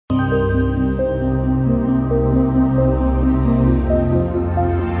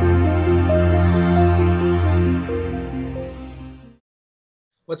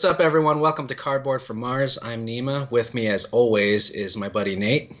What's up, everyone? Welcome to Cardboard from Mars. I'm Nima. With me, as always, is my buddy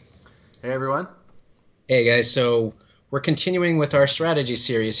Nate. Hey everyone. Hey, guys. So, we're continuing with our strategy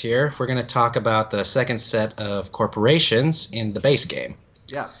series here. We're going to talk about the second set of corporations in the base game.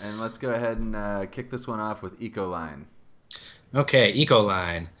 Yeah, and let's go ahead and kick this one off with Ecoline. Okay,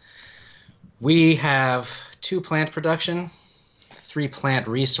 Ecoline. We have 2 plant production, 3 plant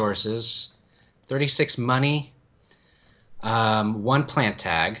resources, 36 money, 1 plant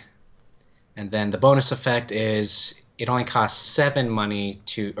tag, and then the bonus effect is it only costs 7 money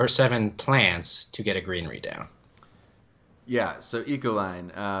or 7 plants to get a greenery down. Yeah, so Ecoline.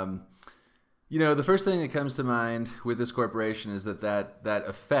 The first thing that comes to mind with this corporation is that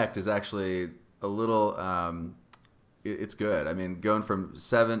effect is actually a little. It's good. I mean, going from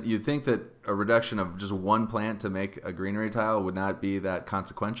 7, you'd think that a reduction of just 1 plant to make a greenery tile would not be that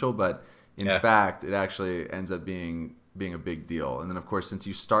consequential, but in fact, it actually ends up being a big deal. And then, of course, since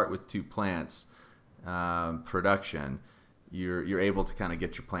you start with 2 plants production, you're able to kind of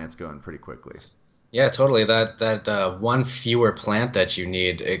get your plants going pretty quickly. Yeah, totally. That one fewer plant that you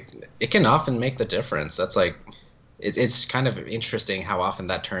need, it can often make the difference. That's like, it's kind of interesting how often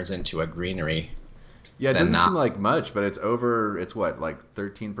that turns into a greenery Yeah, it than doesn't seem not. like much, but it's what, like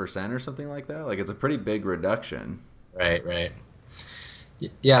 13% or something like that? Like it's a pretty big reduction. Right, right.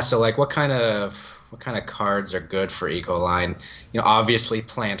 Yeah, so like what kind of cards are good for Ecoline? Obviously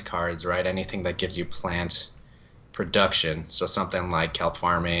plant cards, right? Anything that gives you plant production. So something like kelp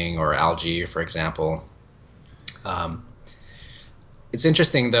farming or algae, for example. Um, it's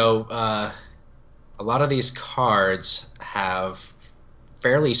interesting though, a lot of these cards have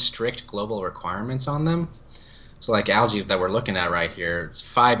fairly strict global requirements on them. So like algae that we're looking at right here, it's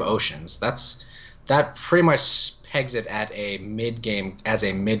 5 oceans. That pretty much pegs it at a mid game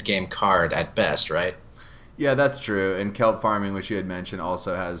card at best, right? Yeah, that's true. And kelp farming, which you had mentioned,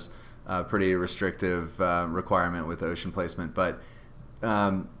 also has a pretty restrictive requirement with ocean placement. But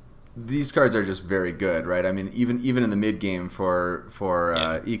um, these cards are just very good, right? I mean, even in the mid game for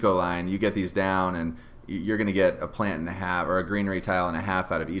Yeah. Ecoline, you get these down, and you're going to get a plant and a half or a greenery tile and a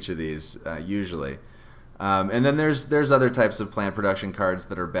half out of each of these usually. And then there's other types of plant production cards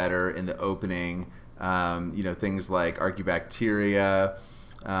that are better in the opening. Things like Archaebacteria.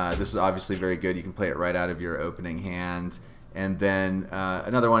 This is obviously very good. You can play it right out of your opening hand. And then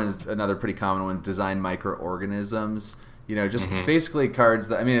another one is another pretty common one: design microorganisms. Just Hmm. basically cards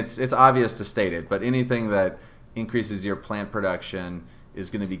that, I mean, it's obvious to state it, but anything that increases your plant production is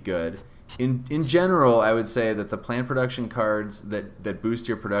going to be good. In general, I would say that the plant production cards that boost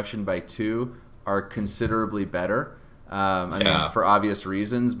your production by 2 are considerably better. I mean, Yeah. for obvious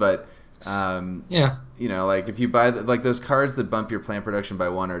reasons, but Yeah. like if you buy like those cards that bump your plant production by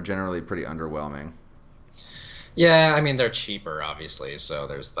 1 are generally pretty underwhelming. Yeah, I mean they're cheaper, obviously, so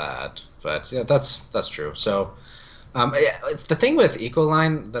there's that. But yeah, that's true. So, yeah, it's the thing with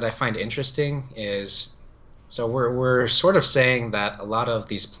Ecoline that I find interesting is, so we're sort of saying that a lot of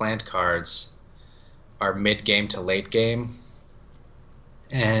these plant cards are mid game to late game,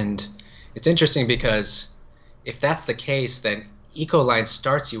 and it's interesting because if that's the case, then Ecoline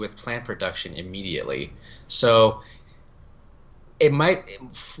starts you with plant production immediately. So it might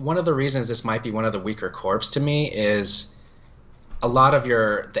one of the reasons this might be one of the weaker corps to me is a lot of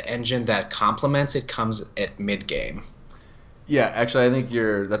the engine that complements it comes at mid game. Yeah, actually, I think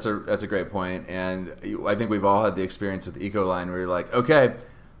that's a great point, and I think we've all had the experience with Ecoline where you're like, okay,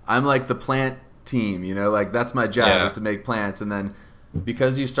 I'm like the plant team, like that's my job is Yeah, to make plants, and then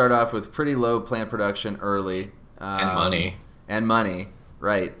because you start off with pretty low plant production early, and money. and money,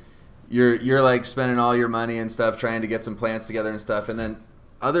 right? You're like spending all your money and stuff trying to get some plants together and stuff, and then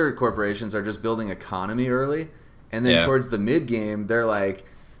other corporations are just building economy early, and then Yeah, towards the mid game they're like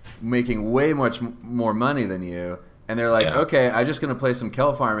making way much more money than you, and they're like, yeah, okay, I'm just gonna play some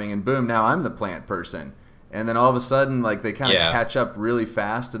kelp farming, and boom, now I'm the plant person. And then all of a sudden, like they kind of yeah. catch up really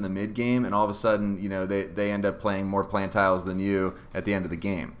fast in the mid game, and all of a sudden, they end up playing more plant tiles than you at the end of the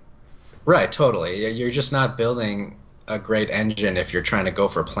game. Right, totally. You're just not building a great engine if you're trying to go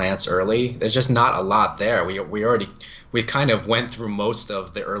for plants early. There's just not a lot there. We've kind of went through most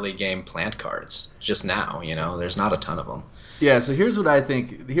of the early game plant cards just now, There's not a ton of them. Yeah, so here's what I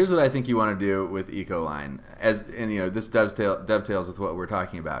think. Here's what I think you want to do with Ecoline, and this dovetails with what we're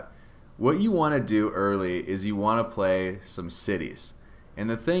talking about. What you want to do early is you want to play some cities, and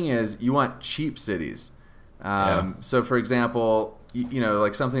the thing is, you want cheap cities. Yeah. So, for example,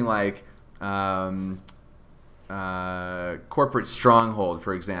 like something like corporate stronghold,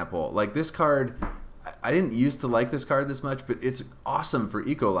 for example. Like this card, I didn't used to like this card this much, but it's awesome for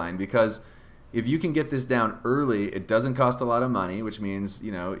Ecoline because if you can get this down early, it doesn't cost a lot of money, which means,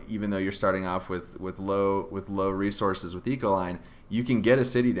 you know, even though you're starting off with low resources with Ecoline, you can get a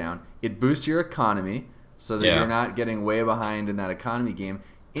city down. It boosts your economy so that you're not getting way behind in that economy game.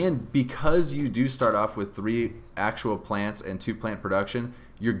 And because you do start off with 3 actual plants and 2 plant production,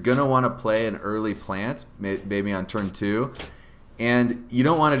 you're going to want to play an early plant, maybe on turn 2. And you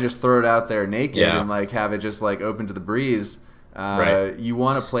don't want to just throw it out there naked and like have it just like open to the breeze. You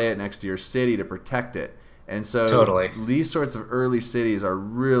want to play it next to your city to protect it. And so these sorts of early cities are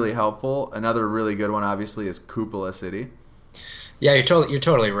really helpful. Another really good one, obviously, is Cupola City. Yeah, you're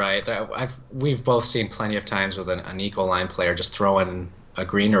totally right. We've both seen plenty of times with an Ecoline player just throwing a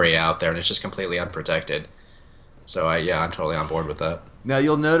greenery out there, and it's just completely unprotected. So I'm totally on board with that. Now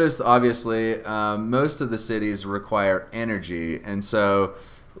you'll notice, obviously, most of the cities require energy, and so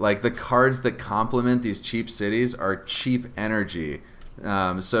like the cards that complement these cheap cities are cheap energy.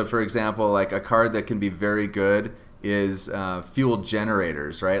 So for example, like a card that can be very good is fuel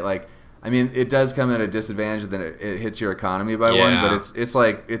generators, right? Like, I mean, it does come at a disadvantage that it hits your economy by 1, but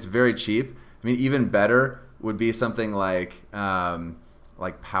it's very cheap. I mean, even better would be something like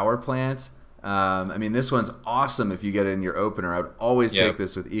power plant. I mean, this one's awesome if you get it in your opener. I would always take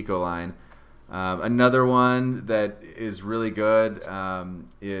this with Ecoline. Another one that is really good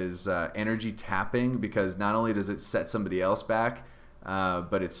is energy tapping, because not only does it set somebody else back,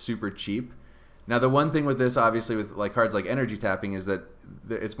 but it's super cheap. Now, the one thing with this, obviously, with like cards like energy tapping, is that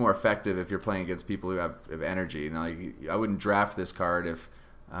it's more effective if you're playing against people who have energy. Now, like, I wouldn't draft this card if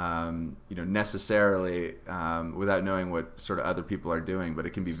necessarily without knowing what sort of other people are doing, but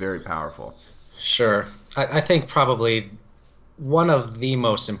it can be very powerful. Sure. I think probably one of the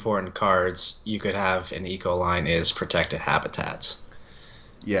most important cards you could have in Ecoline is Protected Habitats.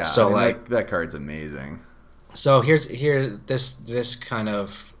 Yeah, so I mean, that card's amazing. So this kind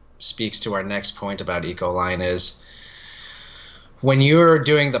of speaks to our next point about Ecoline is when you're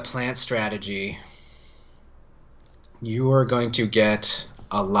doing the plant strategy, you are going to get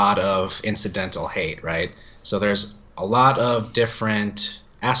a lot of incidental hate, right? So there's a lot of different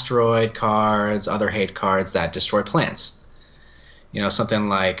asteroid cards, other hate cards that destroy plants. You know, something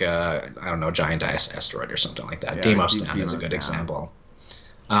like, I don't know, Giant Ice Asteroid or something like that. Yeah, Demos Down is a good example.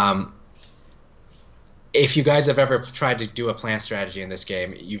 If you guys have ever tried to do a plant strategy in this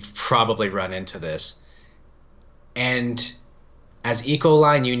game, you've probably run into this. And as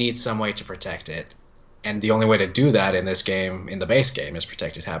Ecoline, you need some way to protect it. And the only way to do that in this game, in the base game, is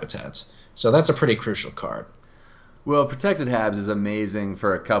Protected Habitats. So that's a pretty crucial card. Well, Protected Habs is amazing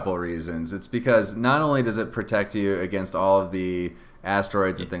for a couple reasons. It's because not only does it protect you against all of the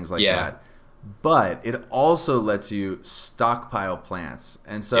asteroids and things like that, but it also lets you stockpile plants.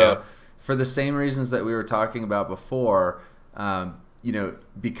 And so for the same reasons that we were talking about before, you know,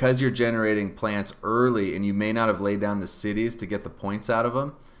 because you're generating plants early and you may not have laid down the cities to get the points out of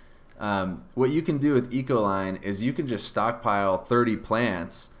them, what you can do with Ecoline is you can just stockpile 30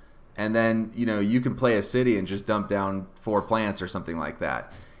 plants, and then, you know, you can play a city and just dump down 4 plants or something like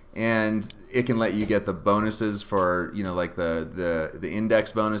that. And it can let you get the bonuses for, you know, like the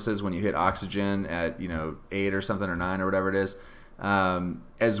index bonuses when you hit oxygen at, you know, 8 or something, or 9 or whatever it is.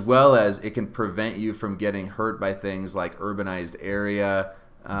 As well as it can prevent you from getting hurt by things like urbanized area,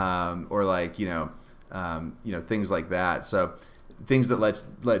 or like, you know, things like that. So things that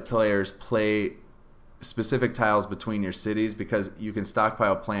let players play specific tiles between your cities, because you can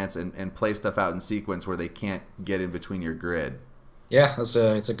stockpile plants and play stuff out in sequence where they can't get in between your grid. Yeah, it's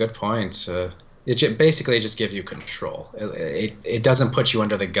a good point. It basically just gives you control. It doesn't put you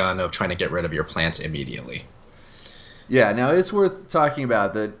under the gun of trying to get rid of your plants immediately. Yeah, now it's worth talking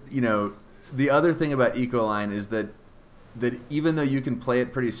about that, you know, the other thing about Ecoline is that even though you can play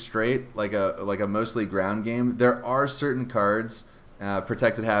it pretty straight, like a mostly ground game, there are certain cards,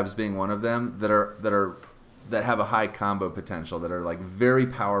 Protected Habs being one of them, that have a high combo potential, that are like very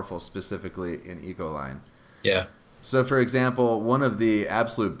powerful specifically in Ecoline. Yeah. So for example, one of the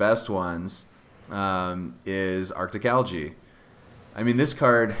absolute best ones is Arctic Algae. I mean, this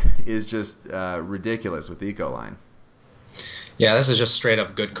card is just ridiculous with Ecoline. Yeah, this is just straight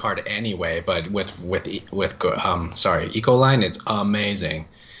up good card anyway, but with Ecoline, it's amazing.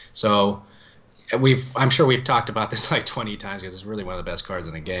 So I'm sure we've talked about this like 20 times because it's really one of the best cards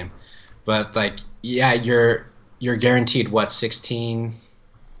in the game. But like, yeah, you're guaranteed what, 16?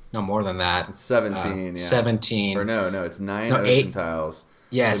 No, more than that. It's 17. Yeah. 17. Or no, it's 9 ocean tiles.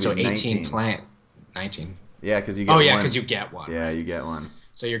 Yeah, so 18 plant. 19. Yeah, because you get one. Oh yeah, because you get one. Yeah, you get one.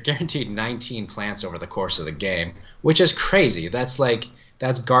 So you're guaranteed 19 plants over the course of the game, which is crazy. That's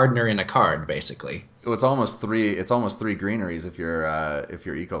Gardener in a card, basically. Well, it's almost three greeneries if you're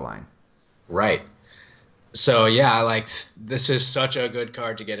Ecoline. Right. So yeah, like this is such a good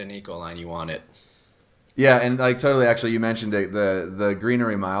card to get an Ecoline. You want it. Yeah, and like totally. Actually, you mentioned it, the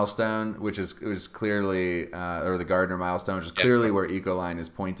greenery milestone, which is clearly, or the Gardner milestone, which is Yeah. clearly where Ecoline is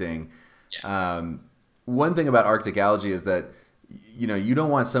pointing. Yeah. One thing about Arctic algae is that you don't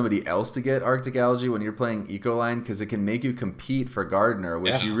want somebody else to get Arctic algae when you're playing Ecoline because it can make you compete for Gardner,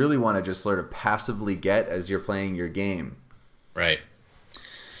 which you Yeah. really want to just sort of passively get as you're playing your game. Right.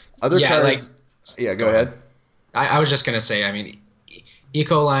 Other Yeah, like cards, yeah, go go ahead. ahead. I was just gonna say, I mean,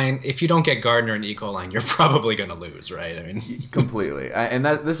 Ecoline, if you don't get Gardner and Ecoline, you're probably gonna lose, right? I mean, Completely. And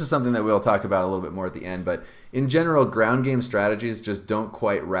that this is something that we'll talk about a little bit more at the end. But in general, ground game strategies just don't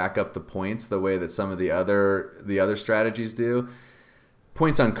quite rack up the points the way that some of the other strategies do.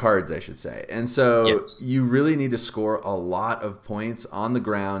 Points on cards, I should say. And so yes. you really need to score a lot of points on the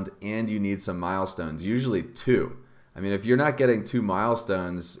ground, and you need some milestones, usually two. I mean, if you're not getting two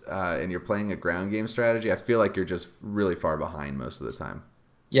milestones and you're playing a ground game strategy, I feel like you're just really far behind most of the time.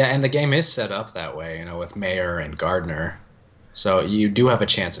 Yeah, and the game is set up that way, with Mayer and Gardner. So you do have a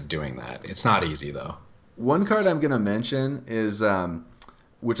chance of doing that. It's not easy though. One card I'm going to mention is,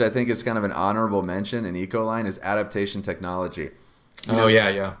 which I think is kind of an honorable mention in Ecoline, is adaptation technology. Oh yeah,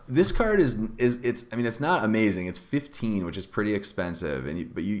 yeah. This card is it's I mean it's not amazing. It's 15, which is pretty expensive,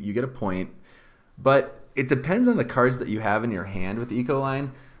 but you get a point. But it depends on the cards that you have in your hand with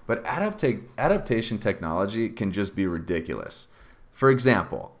Ecoline. But adaptation technology can just be ridiculous. For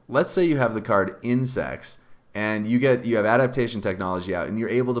example, let's say you have the card Insects, and you have adaptation technology out, and you're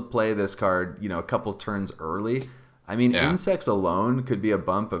able to play this card, a couple turns early. I mean, Yeah. Insects alone could be a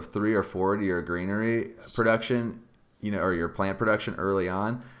bump of 3 or 4 to your greenery production, or your plant production early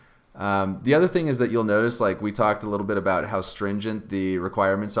on. The other thing is that you'll notice, like we talked a little bit about how stringent the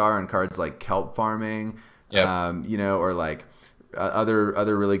requirements are on cards like kelp farming, Yep. or like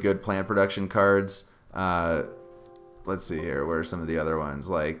other really good plant production cards. Let's see here. Where are some of the other ones?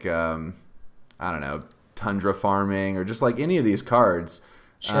 Like, I don't know, tundra farming, or just like any of these cards.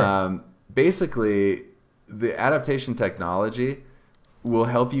 Sure. Basically, the adaptation technology will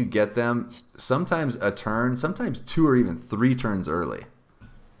help you get them sometimes a turn, sometimes 2 or even 3 turns early.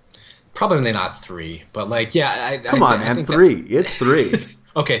 Probably not three, but like, yeah, Come on, I man, think that. 3. It's 3.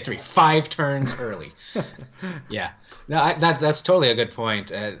 Okay, three, 5 turns early. Yeah, no, that's totally a good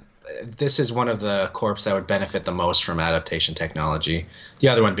point. This is one of the corps that would benefit the most from adaptation technology. The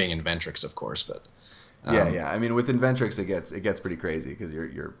other one being Inventrix, of course, but Yeah, um, yeah. I mean, with Inventrix, it gets pretty crazy because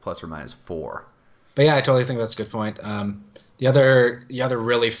you're ±4. but yeah, I totally think that's a good point. The other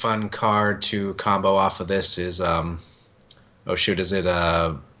really fun card to combo off of this is oh shoot, is it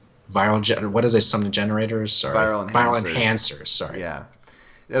what is it? Some generators? Sorry, Viral viral enhancers. enhancers. Sorry. Yeah.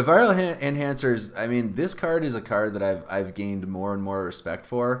 Viral enhancers. I mean, this card is a card that I've gained more and more respect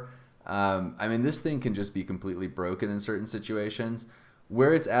for. I mean, this thing can just be completely broken in certain situations.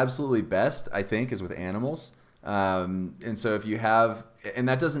 Where it's absolutely best, I think, is with animals. And so if you have, and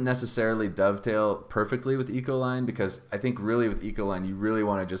that doesn't necessarily dovetail perfectly with Ecoline, because I think really with Ecoline you really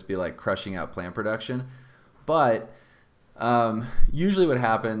want to just be like crushing out plant production. But usually what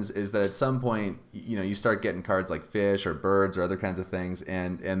happens is that at some point, you start getting cards like fish or birds or other kinds of things,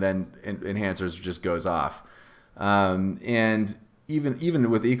 and then enhancers just goes off. And even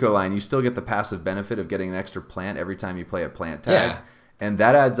with Ecoline, you still get the passive benefit of getting an extra plant every time you play a plant tag. Yeah. And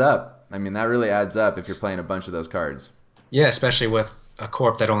that adds up. I mean, that really adds up if you're playing a bunch of those cards. Yeah, especially with a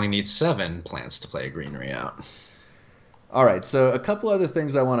corp that only needs 7 plants to play a greenery out. All right, so a couple other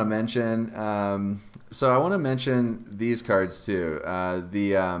things I want to mention. So I want to mention these cards too.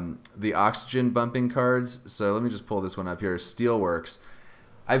 The oxygen bumping cards. So let me just pull this one up here. Steelworks.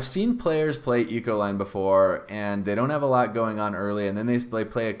 I've seen players play Ecoline before, and they don't have a lot going on early, and then they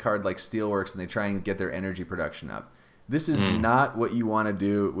play a card like Steelworks, and they try and get their energy production up. This is not what you want to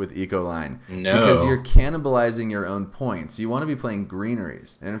do with Ecoline. No. Because you're cannibalizing your own points. You want to be playing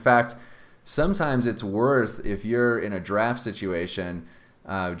greeneries. And in fact, sometimes it's worth, if you're in a draft situation,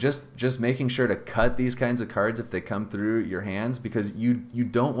 just making sure to cut these kinds of cards if they come through your hands, because you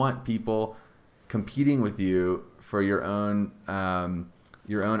don't want people competing with you for your own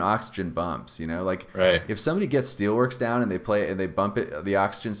oxygen bumps. Like Right. if somebody gets Steelworks down and they bump the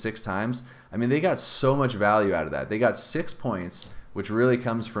oxygen 6 times, I mean, they got so much value out of that. They got 6 points, which really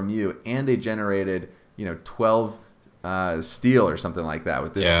comes from you, and they generated 12 steel or something like that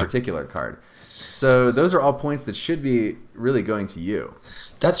with this particular card. So those are all points that should be really going to you.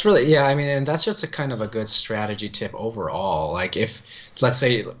 That's really, yeah, I mean, and that's just a kind of a good strategy tip overall. Like if, let's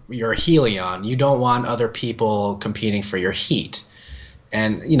say you're a Helion, you don't want other people competing for your heat.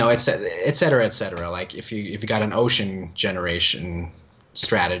 And, et cetera, et cetera. Like if you got an ocean generation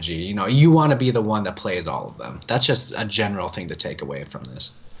strategy. You want to be the one that plays all of them. That's just a general thing to take away from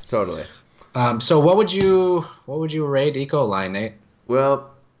this. Totally. So what would you rate Ecoline, Nate?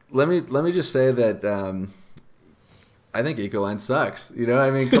 Well, let me just say that I think Ecoline sucks.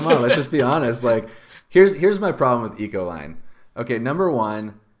 I mean, come on, let's just be honest. Like, here's my problem with Ecoline. Okay, number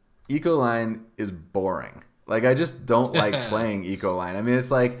one, Ecoline is boring. Like, I just don't like playing Ecoline. I mean,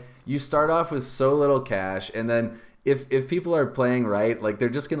 it's like you start off with so little cash, and then if people are playing right, like they're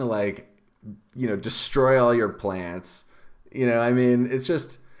just gonna like destroy all your plants. I mean, it's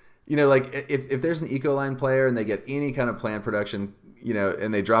just like if there's an Ecoline player and they get any kind of plant production,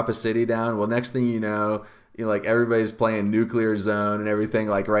 and they drop a city down, well, next thing like everybody's playing Nuclear Zone and everything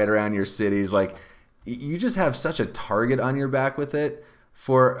like right around your cities. Like you just have such a target on your back with it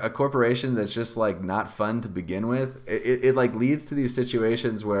for a corporation that's just like not fun to begin with. It like leads to these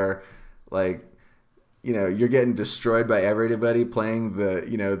situations where like you're getting destroyed by everybody playing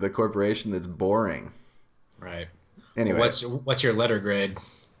the corporation that's boring. Right. Anyway, what's your letter grade?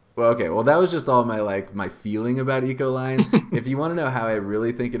 Well, okay. Well, that was just all my feeling about Ecoline. If you want to know how I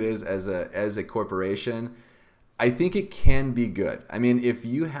really think it is as a corporation, I think it can be good. I mean, if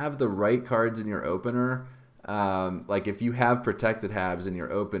you have the right cards in your opener, like if you have protected habs in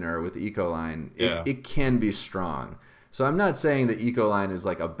your opener with Ecoline, it can be strong. So I'm not saying that Ecoline is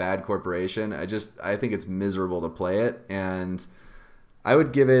like a bad corporation. I think it's miserable to play it, and I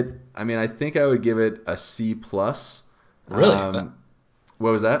would give it. I mean, I think I would give it a C plus. Really?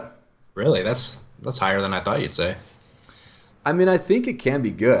 What was that? Really? That's higher than I thought you'd say. I mean, I think it can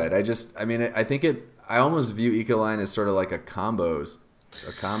be good. I think it. I almost view Ecoline as sort of like a combo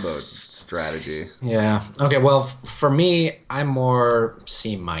strategy. Yeah. Okay. Well, for me, I'm more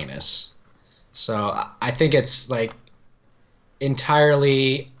C minus. So I think it's like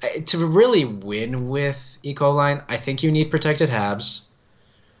entirely to really win with Ecoline. I think you need protected habs.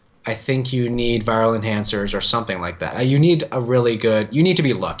 I think you need viral enhancers or something like that. You need you need to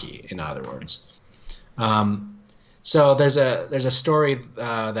be lucky, in other words. So there's a story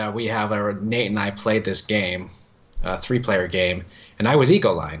that we have where Nate and I played this game, a 3-player game, and I was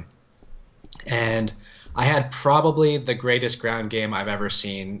Ecoline. And I had probably the greatest ground game I've ever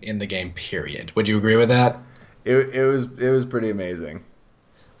seen in the game, period. Would you agree with that? It was pretty amazing.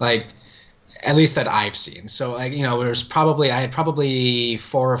 Like, at least that I've seen. So like, I had probably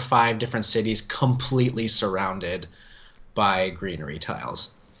 4 or 5 different cities completely surrounded by greenery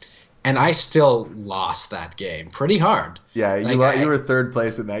tiles. And I still lost that game pretty hard. Yeah, you were third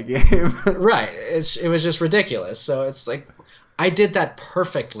place in that game. Right. It was just ridiculous. So it's like I did that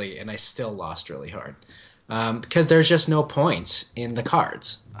perfectly and I still lost really hard. Because there's just no points in the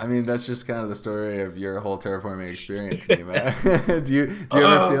cards. I mean, that's just kind of the story of your whole terraforming experience, Nima. Do you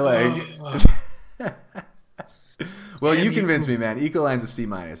ever feel like? Well, you convinced me, man. Ecoline's a C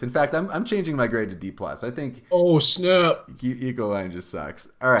minus. In fact, I'm changing my grade to D plus. I think. Oh snap! Ecoline just sucks.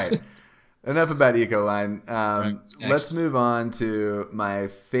 All right, enough about Ecoline. Right, let's move on to my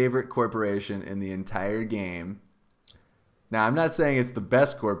favorite corporation in the entire game. Now, I'm not saying it's the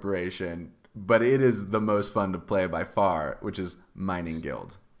best corporation, but it is the most fun to play by far, which is Mining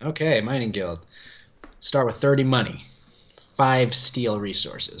Guild. Okay, Mining Guild. Start with 30 money, 5 steel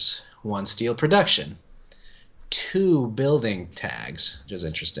resources, 1 steel production, 2 building tags, which is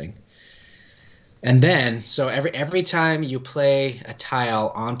interesting. And then, so every time you play a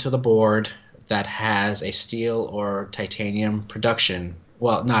tile onto the board that has a steel or titanium production,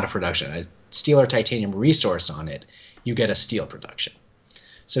 well, not a production, a steel or titanium resource on it, you get a steel production.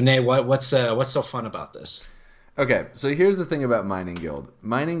 So Nate, what's so fun about this? Okay, so here's the thing about Mining Guild.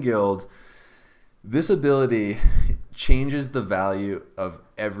 Mining Guild, this ability changes the value of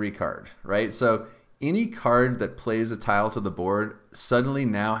every card, right? So any card that plays a tile to the board suddenly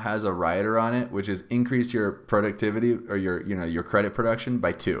now has a rider on it, which is increase your productivity or your credit production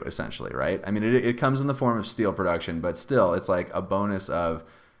by 2, essentially, right? I mean, it comes in the form of steel production, but still, it's like a bonus of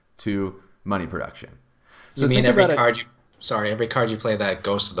 2 money production. So you mean every card you play that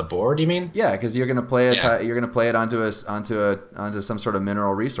goes to the board, you mean? Yeah, because you're gonna play it onto some sort of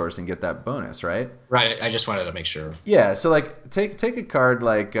mineral resource and get that bonus, right? Right. I just wanted to make sure. Yeah. So like take a card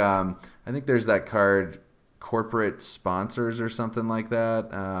like I think there's that card, corporate sponsors or something like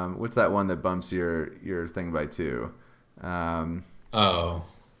that. What's that one that bumps your thing by 2? Oh. I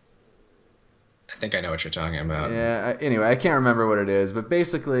think I know what you're talking about. Yeah. Anyway, I can't remember what it is, but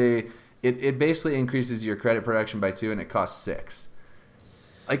basically. It basically increases your credit production by 2, and it costs 6.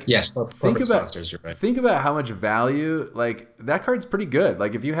 Like, yes, corporate sponsors. You're right. Think about how much value. Like, that card's pretty good.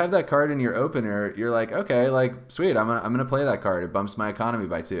 Like, if you have that card in your opener, you're like, okay, like, sweet, I'm gonna play that card. It bumps my economy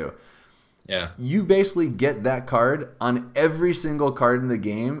by 2. Yeah. You basically get that card on every single card in the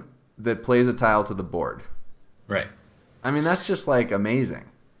game that plays a tile to the board. Right. I mean, that's just like amazing.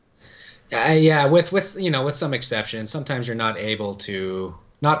 Yeah, with with some exceptions, sometimes you're not able to.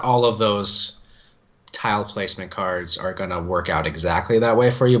 Not all of those tile placement cards are going to work out exactly that way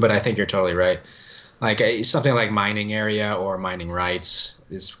for you, but I think you're totally right. Like something like mining area or mining rights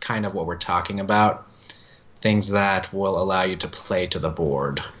is kind of what we're talking about. Things that will allow you to play to the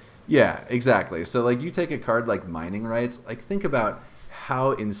board. Yeah, exactly. So like you take a card like mining rights, like think about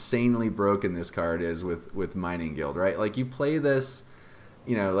how insanely broken this card is with Mining Guild, right? Like you play this,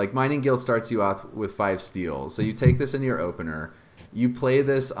 like Mining Guild starts you off with 5 steel. So you take this into your opener, you play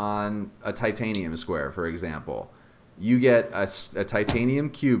this on a titanium square, for example. You get a titanium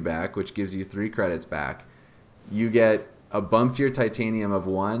cube back, which gives you 3 credits back. You get a bump to your titanium of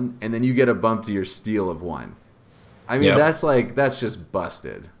 1, and then you get a bump to your steel of 1. I mean, Yep. that's just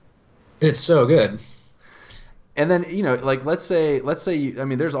busted. It's so good. And then like let's say I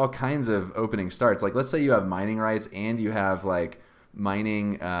mean, there's all kinds of opening starts. Like let's say you have mining rights and you have like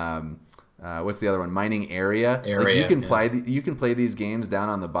mining. What's the other one? Mining area. Like Area. Yeah. you can play these games down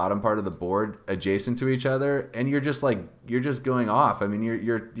on the bottom part of the board adjacent to each other, and you're just going off. I mean,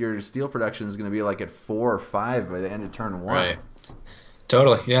 your steel production is going to be like at 4 or 5 by the end of turn 1. Right.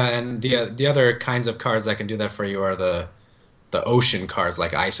 Totally. Yeah, and the other kinds of cards that can do that for you are the ocean cards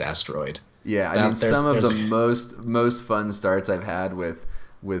like Ice Asteroid. Yeah, I mean, That some of there's the most fun starts I've had with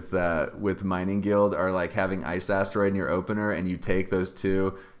Mining Guild are like having Ice Asteroid in your opener, and you take those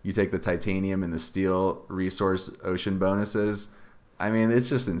two. You take the titanium and the steel resource ocean bonuses. I mean, it's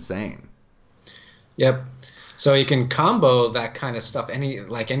just insane. Yep. So you can combo that kind of stuff. Any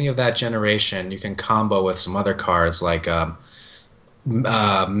of that generation, you can combo with some other cards like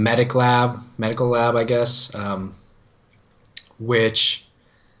Medical Lab, I guess, which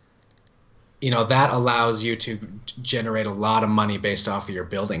that allows you to generate a lot of money based off of your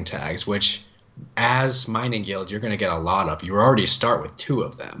building tags, which as Mining Guild, you're going to get a lot of. You already start with 2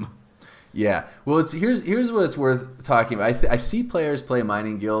 of them. Yeah. Well, here's what it's worth talking about. I see players play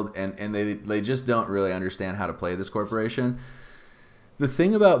Mining Guild and they just don't really understand how to play this corporation. The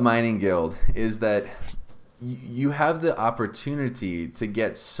thing about Mining Guild is that you have the opportunity to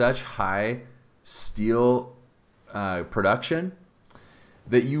get such high steel production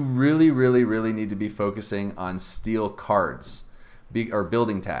that you really, really, really need to be focusing on steel cards or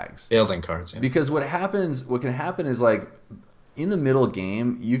building tags. Building cards, yeah. Because what can happen is like in the middle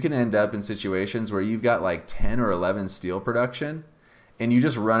game, you can end up in situations where you've got like 10 or 11 steel production and you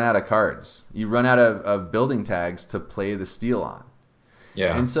just run out of cards. You run out of building tags to play the steel on.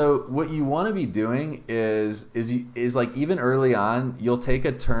 Yeah. And so what you want to be doing is like even early on, you'll take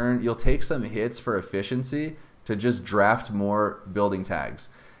some hits for efficiency to just draft more building tags.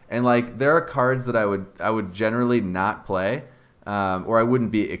 And like there are cards that I would generally not play, or I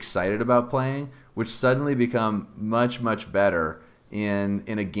wouldn't be excited about playing, which suddenly become much better in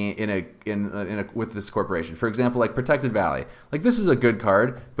a game with this corporation. For example, like Protected Valley. Like this is a good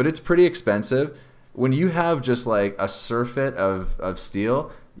card, but it's pretty expensive. When you have just like a surfeit of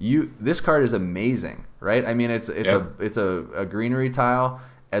steel, this card is amazing, right? I mean, it's a greenery tile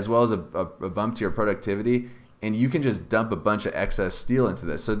as well as a bump to your productivity, and you can just dump a bunch of excess steel into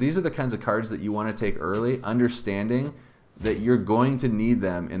this. So these are the kinds of cards that you want to take early, understanding that you're going to need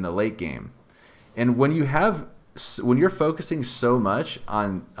them in the late game. And when you're focusing so much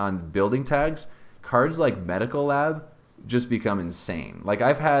on building tags, cards like Medical Lab just become insane. Like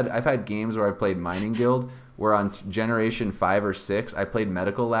I've had games where I've played Mining Guild where on generation 5 or 6 I played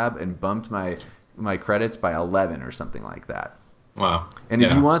Medical Lab and bumped my credits by 11 or something like that. Wow. And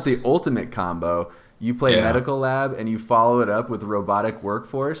if you want the ultimate combo, you play Medical Lab and you follow it up with Robotic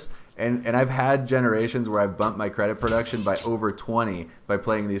Workforce. And I've had generations where I've bumped my credit production by over 20 by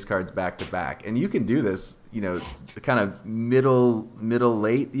playing these cards back to back. And you can do this, kind of middle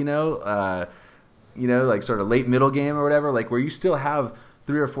late, like sort of late middle game or whatever, like where you still have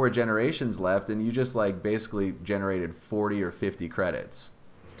 3 or 4 generations left and you just like basically generated 40 or 50 credits.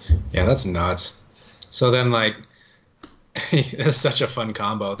 Yeah, that's nuts. So then like it's such a fun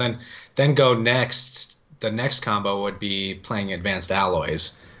combo. Then go next. The next combo would be playing Advanced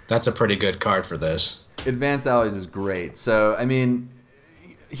Alloys. That's a pretty good card for this. Advanced Alloys is great. So, I mean,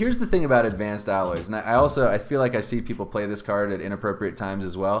 here's the thing about Advanced Alloys. And I feel like I see people play this card at inappropriate times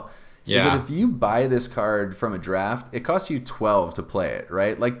as well. Yeah. Is that if you buy this card from a draft, it costs you 12 to play it,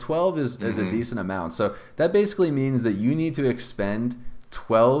 right? Like 12 is a decent amount. So that basically means that you need to expend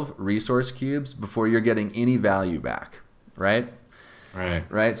 12 resource cubes before you're getting any value back, right? Right.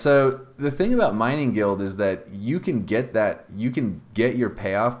 right? So the thing about Mining Guild is that you can get your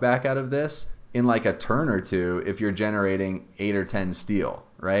payoff back out of this in like a turn or two if you're generating 8 or 10 steel,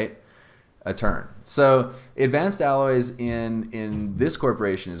 right? A turn. So advanced alloys in this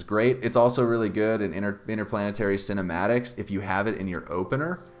corporation is great. It's also really good in interplanetary cinematics if you have it in your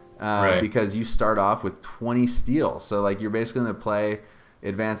opener, Right. because you start off with 20 steel. So like you're basically going to play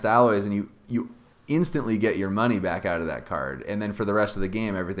advanced alloys and you instantly get your money back out of that card, and then for the rest of the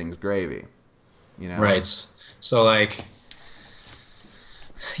game everything's gravy, you know. Right. So like,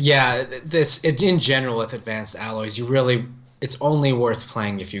 yeah, in general with advanced alloys, you really it's only worth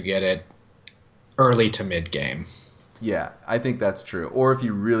playing if you get it early to mid game. Yeah, I think that's true. Or if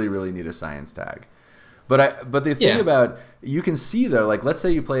you really, really need a science tag. But the thing Yeah. about, you can see though, like let's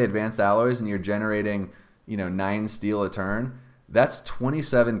say you play advanced alloys and you're generating, 9 steel a turn. That's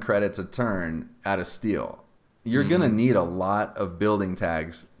 27 credits a turn out of steel. You're gonna Mm. need a lot of building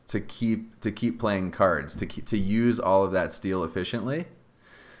tags to keep playing cards to use all of that steel efficiently.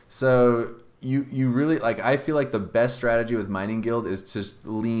 So you really, like, I feel like the best strategy with Mining Guild is to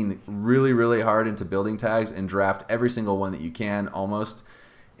lean really, really hard into building tags and draft every single one that you can almost,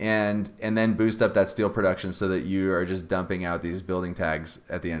 and then boost up that steel production so that you are just dumping out these building tags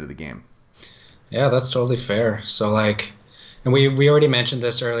at the end of the game. Yeah, that's totally fair. So like, and we already mentioned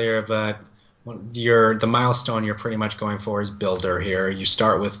this earlier, but the milestone you're pretty much going for is builder here. You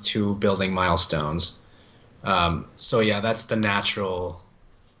start with 2 building milestones. So yeah, that's the natural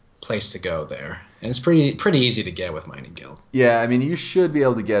place to go there, and it's pretty easy to get with Mining Guild. Yeah, I mean, you should be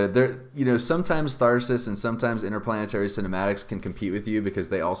able to get it. There, sometimes Tharsis and sometimes Interplanetary Cinematics can compete with you because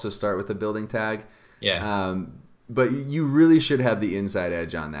they also start with a building tag. Yeah. But you really should have the inside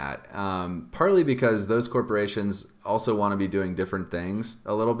edge on that. Partly because those corporations also want to be doing different things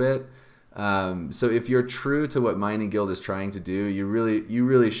a little bit. So if you're true to what Mining Guild is trying to do, you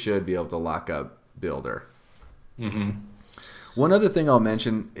really should be able to lock up Builder. Hmm. One other thing I'll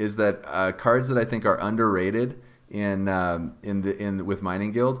mention is that cards that I think are underrated with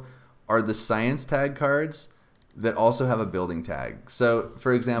Mining Guild are the science tag cards that also have a building tag. So,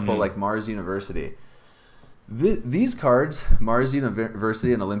 for example, like Mars University. These cards, Mars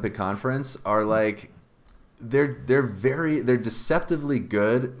University and Olympic Conference, are like they're deceptively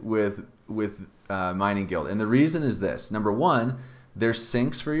good with Mining Guild, and the reason is this: number one, they're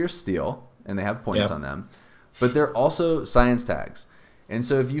sinks for your steel, and they have points Yep. on them. But they're also science tags. And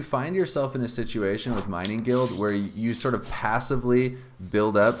so if you find yourself in a situation with Mining Guild where you sort of passively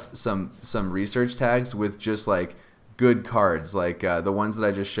build up some research tags with just like good cards, like the ones that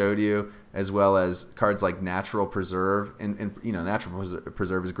I just showed you, as well as cards like Natural Preserve, and Natural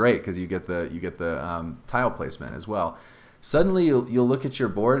Preserve is great because you get the tile placement as well. Suddenly you'll look at your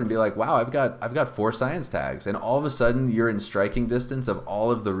board and be like, wow, I've got 4 science tags, and all of a sudden you're in striking distance of all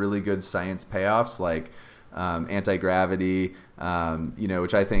of the really good science payoffs, like anti-gravity,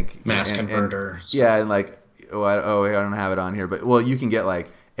 which I think Mass and converters. yeah, and like I don't have it on here, but well, you can get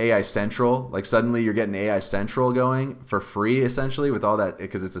like AI Central. Like suddenly you're getting AI Central going for free essentially with all that,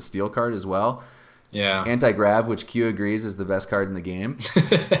 because it's a steel card as well. Yeah. Anti-grav, which Q agrees is the best card in the game.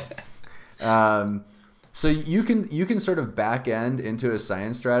 So you can sort of back end into a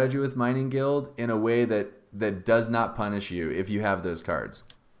science strategy with Mining Guild in a way that does not punish you if you have those cards.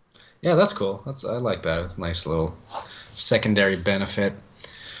 Yeah, that's cool. I like that. It's a nice little secondary benefit.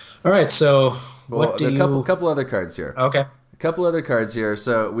 All right, so Well, what do a you? couple other cards here. Okay. A couple other cards here.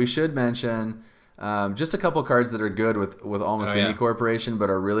 So we should mention just a couple cards that are good with almost Oh, any yeah. corporation, but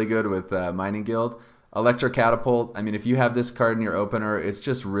are really good with Mining Guild. Electrocatapult. I mean, if you have this card in your opener, it's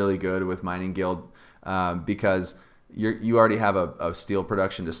just really good with Mining Guild because you already have a steel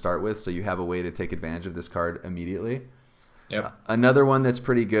production to start with, so you have a way to take advantage of this card immediately. Yep. Another one that's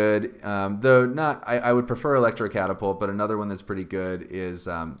pretty good, though not, I would prefer Electrocatapult, but another one that's pretty good is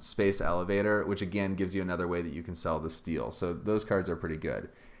Space Elevator, which again gives you another way that you can sell the steel. So those cards are pretty good.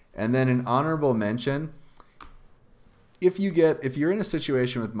 And then an honorable mention, if you're in a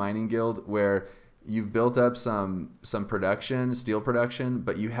situation with Mining Guild where you've built up some production, steel production,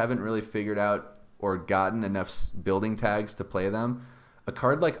 but you haven't really figured out or gotten enough building tags to play them, a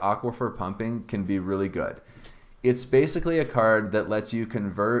card like Aquifer Pumping can be really good. It's basically a card that lets you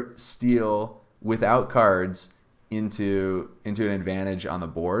convert steel without cards into an advantage on the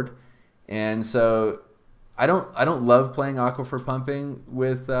board. And so I don't love playing Aquifer Pumping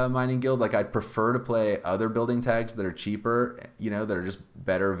with Mining Guild. Like I'd prefer to play other building tags that are cheaper, that are just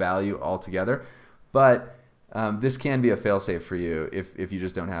better value altogether. But this can be a failsafe for you if you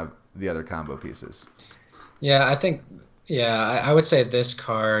just don't have the other combo pieces. Yeah, I think. Yeah, I would say this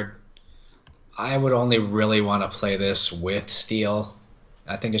card. I would only really want to play this with steel.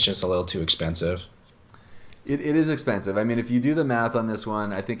 I think it's just a little too expensive. It is expensive. I mean, if you do the math on this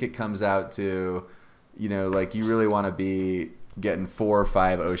one, I think it comes out to, like you really want to be getting 4 or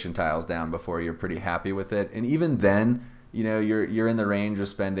 5 ocean tiles down before you're pretty happy with it. And even then, you're in the range of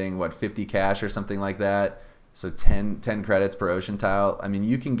spending what 50 cash or something like that. So 10 credits per ocean tile. I mean,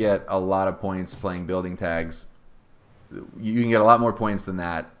 you can get a lot of points playing building tags. You can get a lot more points than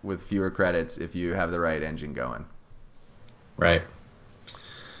that with fewer credits if you have the right engine going. Right.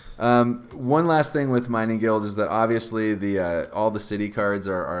 One last thing with Mining Guild is that obviously all the city cards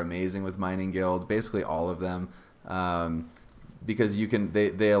are amazing with Mining Guild, basically all of them, because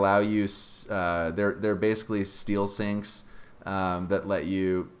they allow you they're basically steel sinks that let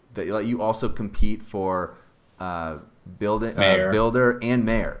you also compete for builder and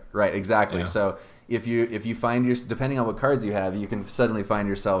mayor, right? Exactly. Yeah. So if you find depending on what cards you have, you can suddenly find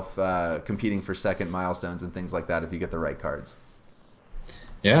yourself competing for second milestones and things like that if you get the right cards.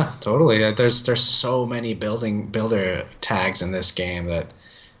 Yeah, totally. There's so many builder tags in this game that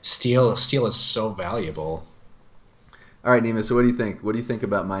steel is so valuable. All right, Nima. So what do you think? What do you think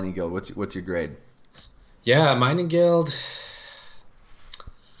about Mining Guild? What's your grade? Yeah, Mining Guild.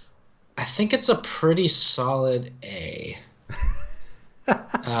 I think it's a pretty solid A.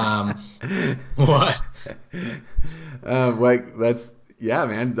 Um, what? Like that's yeah,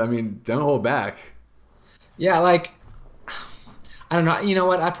 man. I mean, don't hold back. Yeah, like I don't know. You know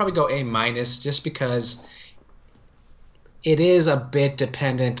what? I'd probably go A minus just because it is a bit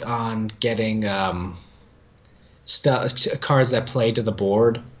dependent on getting stuff cards that play to the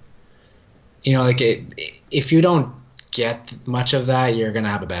board. Like if you don't get much of that, you're gonna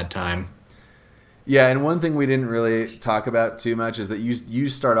have a bad time. Yeah, and one thing we didn't really talk about too much is that you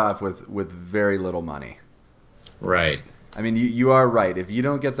start off with very little money. Right. I mean, you are right. If you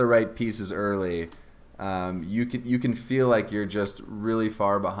don't get the right pieces early, you can feel like you're just really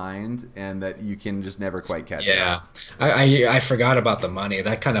far behind, and that you can just never quite catch up. Yeah, I forgot about the money.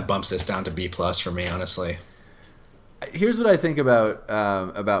 That kind of bumps this down to B plus for me, honestly. Here's what I think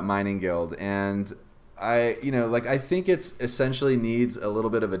about Mining Guild, and I think it's essentially needs a little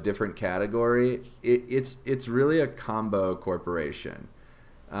bit of a different category. It's really a combo corporation,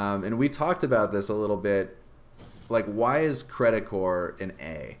 and we talked about this a little bit. Like, why is Credit Core an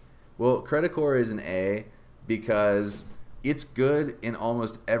A? Well, Credit Core is an A because it's good in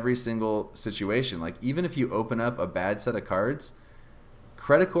almost every single situation. Like, even if you open up a bad set of cards,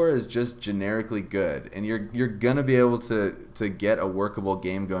 Credit Core is just generically good, and you're gonna be able to get a workable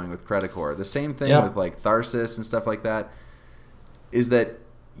game going with Credit Core. The same thing with like Tharsis and stuff like that, is that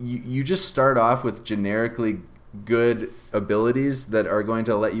you just start off with generically good abilities that are going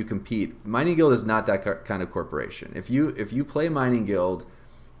to let you compete. Mining Guild is not that kind of corporation. If you play Mining Guild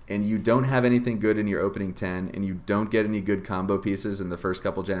and you don't have anything good in your opening 10 and you don't get any good combo pieces in the first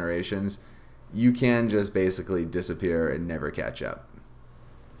couple generations, you can just basically disappear and never catch up.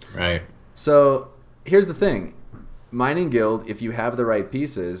 Right. So here's the thing. Mining Guild, if you have the right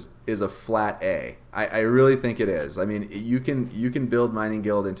pieces, is a flat A. I really think it is. I mean, you can build Mining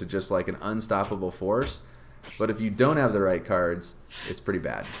Guild into just like an unstoppable force, but if you don't have the right cards, it's pretty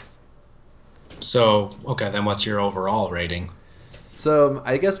bad. So, okay, then what's your overall rating? So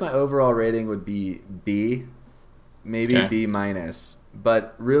I guess my overall rating would be B, maybe Okay. B minus,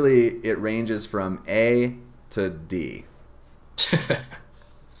 but really it ranges from A to D.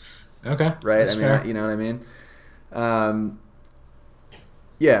 Okay. Right? That's I mean, fair. you know what I mean?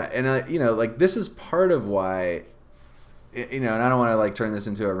 Yeah, and like this is part of why, and I don't want to like turn this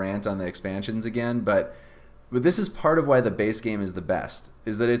into a rant on the expansions again, but this is part of why the base game is the best,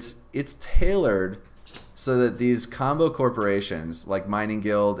 is that it's tailored so that these combo corporations like Mining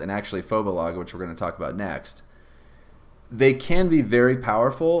Guild and actually Phobolog, which we're going to talk about next, they can be very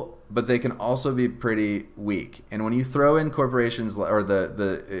powerful, but they can also be pretty weak. And when you throw in corporations or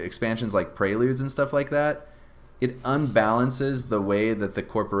the expansions like Preludes and stuff like that, it unbalances the way that the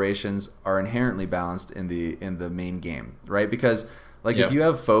corporations are inherently balanced in the main game, right? Because like if you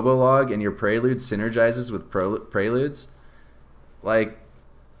have Phobolog and your Prelude synergizes with Preludes, like,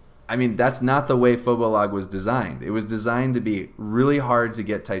 I mean, that's not the way Phobolog was designed. It was designed to be really hard to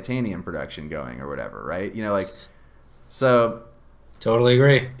get titanium production going or whatever, right? So Totally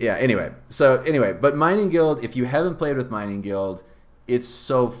agree. yeah, anyway, but Mining Guild, if you haven't played with Mining Guild, it's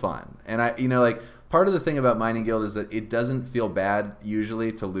so fun. And like part of the thing about Mining Guild is that it doesn't feel bad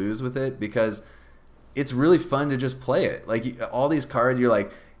usually to lose with it, because it's really fun to just play it. Like all these cards, you're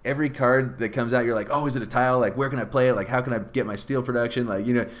like, every card that comes out, you're like, oh, is it a tile? Like, where can I play it? Like, how can I get my steel production? Like,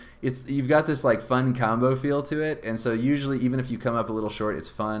 you've got this like fun combo feel to it. And so usually, even if you come up a little short, it's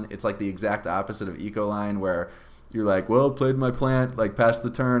fun. It's like the exact opposite of Ecoline, where you're like, well, played my plant, like pass the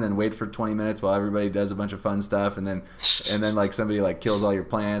turn and wait for 20 minutes while everybody does a bunch of fun stuff, and then like somebody like kills all your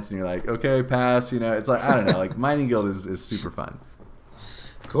plants, and you're like, okay, pass. It's like, I don't know, like mining guild is super fun.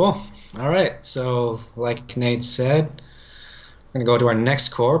 Cool. All right. So, like Nate said, we're gonna go to our next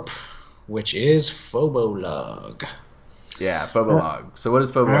corp, which is Phobolog. Yeah, Phobolog. So what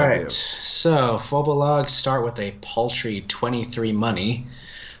does All Phobolog right. do? So Phobolog start with a paltry 23 money,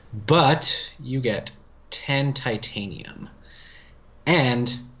 but you get 10 titanium.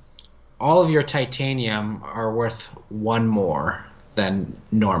 And all of your titanium are worth one more than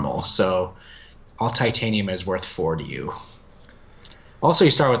normal. So all titanium is worth 4 to you. Also,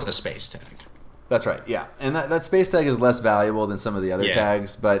 you start with a space tag. That's right. Yeah, and that space tag is less valuable than some of the other Yeah.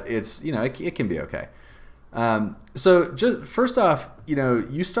 tags, but it's it can be okay. So just first off,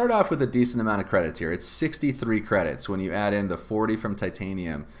 you start off with a decent amount of credits here. It's 63 credits when you add in the 40 from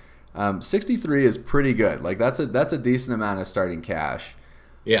titanium. 63 is pretty good. Like that's a decent amount of starting cash.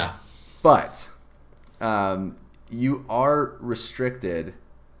 Yeah. But you are restricted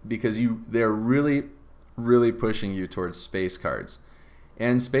because they're really, really pushing you towards space cards.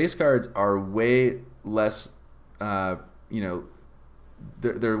 And space cards are way less, there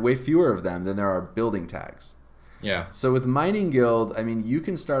are way fewer of them than there are building tags. Yeah. So with Mining Guild, I mean, you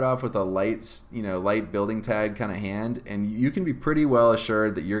can start off with a light building tag kind of hand, and you can be pretty well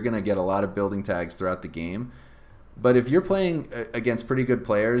assured that you're going to get a lot of building tags throughout the game. But if you're playing against pretty good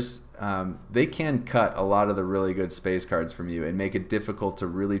players, they can cut a lot of the really good space cards from you and make it difficult to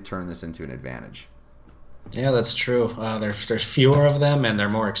really turn this into an advantage. Yeah, that's true. There's fewer of them and they're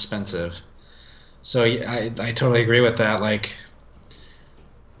more expensive. So I totally agree with that. Like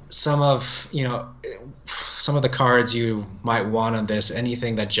some of some of the cards you might want on this,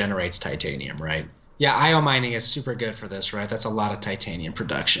 anything that generates titanium, right? Yeah, IO mining is super good for this, right? That's a lot of titanium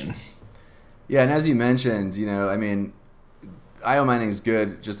production. Yeah, and as you mentioned, I mean, IO mining is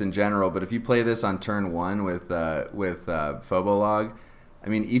good just in general, but if you play this on turn one with Phobolog, I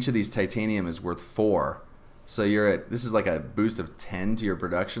mean, each of these titanium is worth 4. So this is like a boost of 10 to your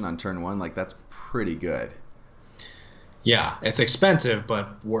production on turn one. Like that's pretty good. Yeah, it's expensive,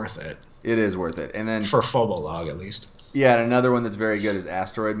 but worth it. It is worth it. And then for Phobolog at least. Yeah, and another one that's very good is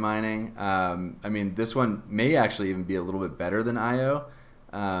asteroid mining. I mean, this one may actually even be a little bit better than IO,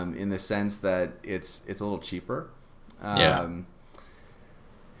 in the sense that it's a little cheaper. Yeah.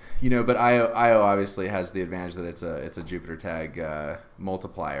 But IO obviously has the advantage that it's a Jupiter tag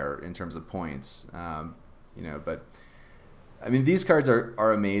multiplier in terms of points. But I mean, these cards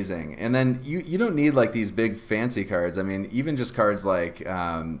are amazing. And then you don't need like these big fancy cards. I mean, even just cards like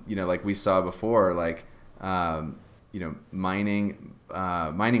like we saw before, like mining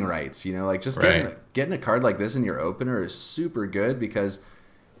rights. Like just getting a card like this in your opener is super good because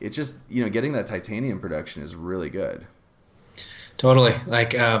it just getting that titanium production is really good. Totally.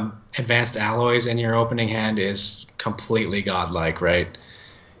 Like advanced alloys in your opening hand is completely godlike, right?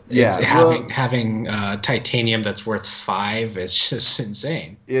 Yeah, having titanium that's worth 5 is just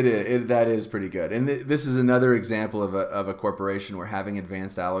insane. That is pretty good, and this is another example of a corporation where having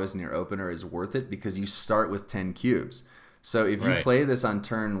advanced alloys in your opener is worth it because you start with 10 cubes. So if you play this on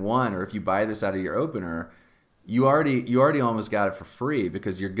turn 1, or if you buy this out of your opener, you already almost got it for free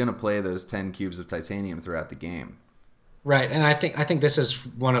because you're gonna play those 10 cubes of titanium throughout the game. Right, and I think this is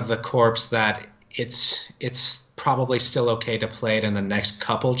one of the corps that it's probably still okay to play it in the next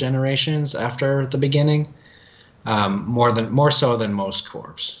couple generations after the beginning, more so than most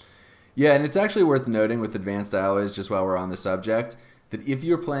corps. Yeah, and it's actually worth noting with advanced alloys, just while we're on the subject, that if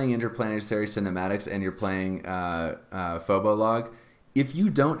you're playing interplanetary cinematics and you're playing Phobolog, if you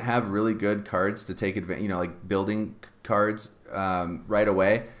don't have really good cards to take advantage, like building cards right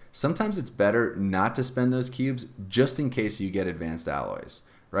away, sometimes it's better not to spend those cubes just in case you get advanced alloys.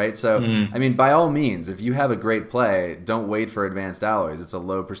 Right? So, I mean, by all means, if you have a great play, don't wait for advanced alloys. It's a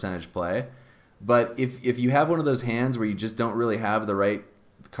low percentage play. But if you have one of those hands where you just don't really have the right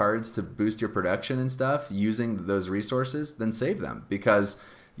cards to boost your production and stuff using those resources, then save them because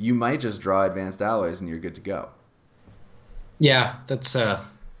you might just draw advanced alloys and you're good to go. Yeah, that's a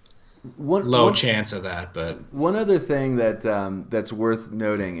low chance of that. But one other thing that's worth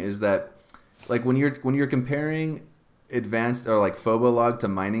noting is that, like when you're comparing advanced or like Phobolog to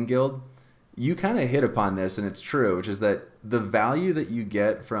Mining Guild, you kind of hit upon this, and it's true, which is that the value that you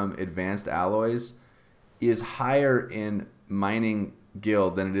get from advanced alloys is higher in Mining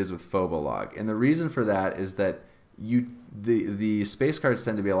Guild than it is with Phobolog. And the reason for that is that the space cards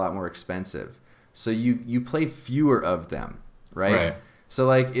tend to be a lot more expensive. So you play fewer of them, right? So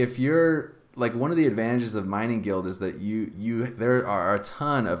like if you're like, one of the advantages of Mining Guild is that there are a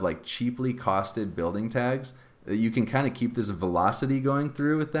ton of like cheaply costed building tags You can kind of keep this velocity going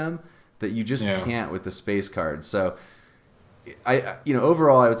through with them that you just Yeah. can't with the space cards. So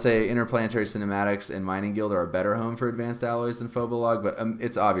overall, I would say Interplanetary Cinematics and Mining Guild are a better home for advanced alloys than Phobolog, but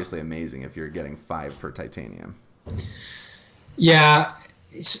it's obviously amazing if you're getting 5 per titanium. Yeah,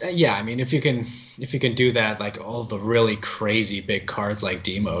 yeah. I mean, if you can do that, like all the really crazy big cards like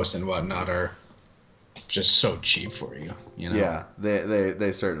Demos and whatnot are just so cheap for you. You know. Yeah,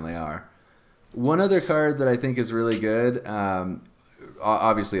 they certainly are. One other card that I think is really good,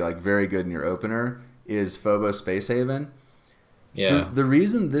 obviously like very good in your opener, is Phobos Space Haven. Yeah. The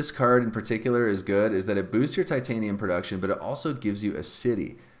reason this card in particular is good is that it boosts your titanium production, but it also gives you a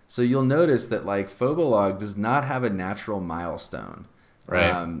city. So you'll notice that like Phobolog does not have a natural milestone.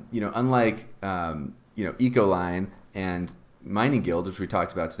 Right. Unlike Ecoline and Mining Guild, which we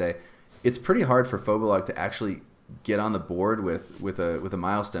talked about today, it's pretty hard for Phobolog to actually get on the board with a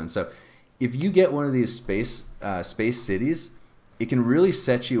milestone. So if you get one of these space cities, it can really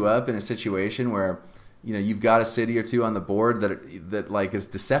set you up in a situation where you've got a city or two on the board that like is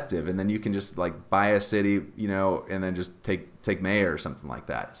deceptive, and then you can just like buy a city, and then just take mayor or something like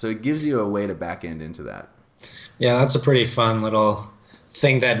that. So it gives you a way to back end into that. Yeah, that's a pretty fun little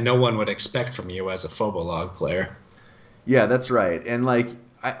thing that no one would expect from you as a Phobolog player. Yeah, that's right. And like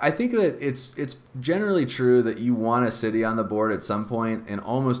I think that it's generally true that you want a city on the board at some point in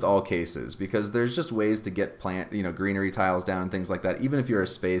almost all cases, because there's just ways to get greenery tiles down and things like that. Even if you're a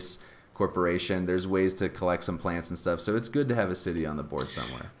space corporation, there's ways to collect some plants and stuff. So it's good to have a city on the board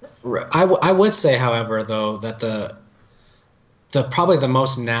somewhere. Right. I would say, however, though, that the probably the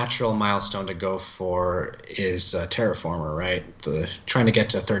most natural milestone to go for is Terraformer, right? Trying to get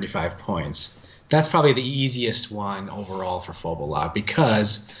to 35 points. That's probably the easiest one overall for Phobolog,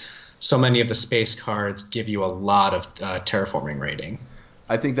 because so many of the space cards give you a lot of terraforming rating.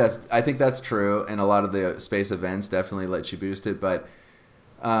 I think that's true, and a lot of the space events definitely let you boost it. But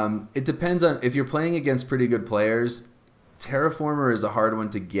it depends on if you're playing against pretty good players. Terraformer is a hard one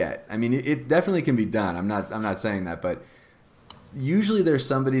to get. I mean, it definitely can be done. I'm not saying that, but usually there's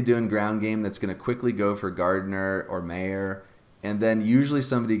somebody doing ground game that's going to quickly go for Gardener or Mayor, and then usually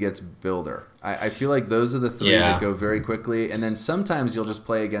somebody gets Builder. I feel like those are the three that go very quickly, and then sometimes you'll just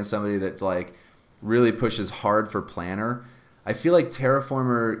play against somebody that like really pushes hard for Planner. I feel like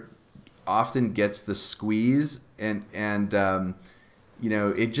Terraformer often gets the squeeze, and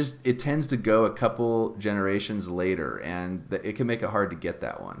it tends to go a couple generations later, and it can make it hard to get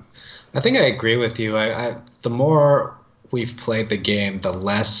that one. I think I agree with you. The more we've played the game, the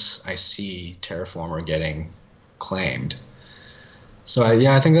less I see Terraformer getting claimed. So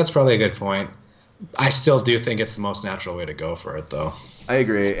I think that's probably a good point. I still do think it's the most natural way to go for it, though. I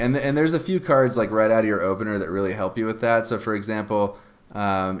agree, and there's a few cards like right out of your opener that really help you with that. So, for example,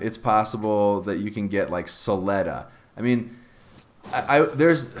 it's possible that you can get like Soletta. I mean,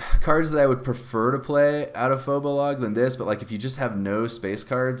 there's cards that I would prefer to play out of Phobolog than this, but like if you just have no space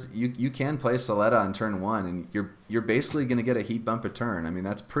cards, you can play Soletta on turn 1, and you're basically going to get a heat bump a turn. I mean,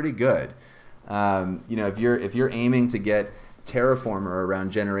 that's pretty good. If you're aiming to get Terraformer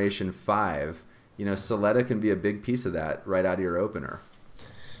around generation 5, Soletta can be a big piece of that right out of your opener.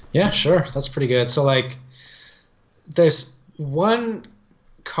 Yeah, sure. That's pretty good. So, like, there's one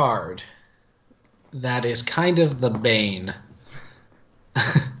card that is kind of the bane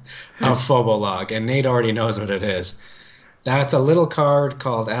of Phobolog, and Nate already knows what it is. That's a little card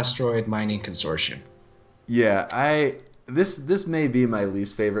called Asteroid Mining Consortium. Yeah, this may be my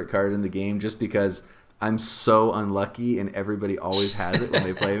least favorite card in the game, just because I'm so unlucky and everybody always has it when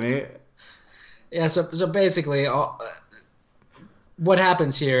they play me. Yeah, so basically, what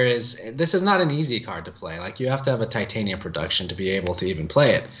happens here is this is not an easy card to play. Like, you have to have a titanium production to be able to even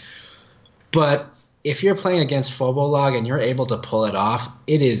play it. But if you're playing against Phobolog and you're able to pull it off,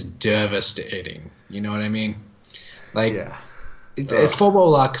 it is devastating. You know what I mean? Like, yeah.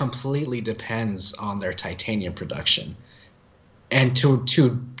 Phobolog completely depends on their titanium production. And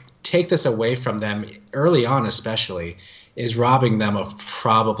to take this away from them early on, especially, is robbing them of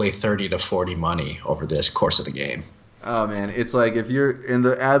probably 30 to 40 money over this course of the game. Oh man, it's like if you're in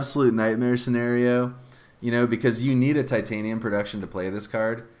the absolute nightmare scenario, because you need a titanium production to play this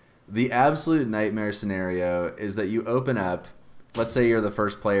card. The absolute nightmare scenario is that you open up, let's say you're the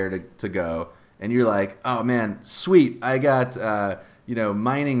first player to go, and you're like, oh man, sweet, I got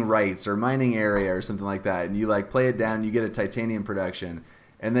mining rights or mining area or something like that, and you like play it down, you get a titanium production.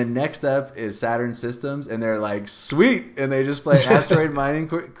 And then next up is Saturn Systems, and they're like, sweet, and they just play Asteroid Mining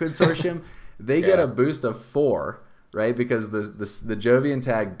Consortium. They get a boost of 4, right? Because the Jovian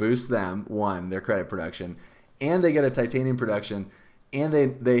tag boosts them, 1, their credit production, and they get a titanium production, and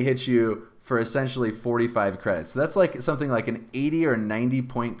they hit you for essentially 45 credits. So that's like something like an 80 or 90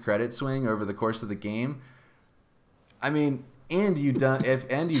 point credit swing over the course of the game. I mean, and you done if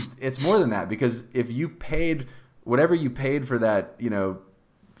and you it's more than that, because if you paid whatever you paid for that,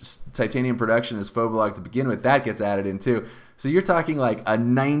 titanium production as Phobolog to begin with, that gets added in too. So you're talking like a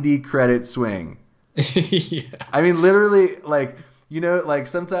 90 credit swing. Yeah. I mean, literally, like, like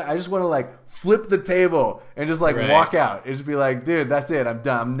sometimes I just want to like flip the table and just like walk out and just be like, dude, that's it. I'm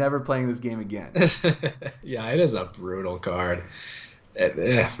done. I'm never playing this game again. Yeah, it is a brutal card.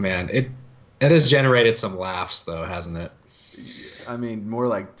 Man, it has generated some laughs though, hasn't it? I mean, more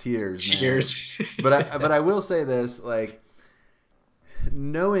like tears. Tears. But I will say this, like,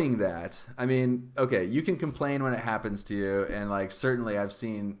 knowing that, I mean, okay, you can complain when it happens to you, and like certainly I've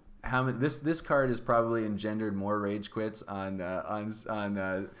seen how many, this card has probably engendered more rage quits on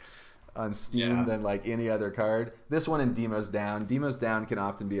Steam than like any other card. This one in Demo's Down. Demo's Down can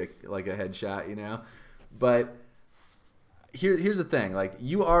often be like a headshot, but here's the thing, like,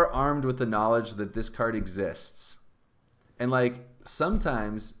 you are armed with the knowledge that this card exists, and like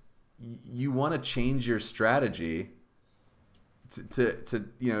sometimes you want to change your strategy to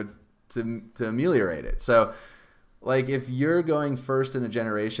ameliorate it. So like if you're going first in a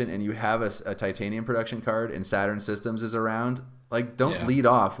generation and you have a titanium production card and Saturn Systems is around, like don't lead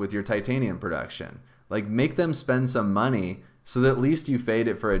off with your titanium production. Like make them spend some money so that at least you fade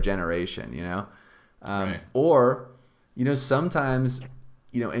it for a generation, or sometimes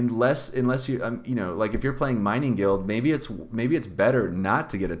unless you like if you're playing Mining Guild, maybe it's better not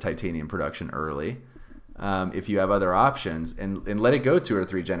to get a titanium production early, if you have other options, and let it go 2 or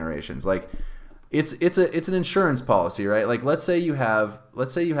 3 generations. Like it's an insurance policy, right? Like let's say you have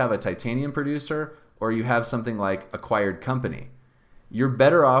a titanium producer, or you have something like Acquired Company. You're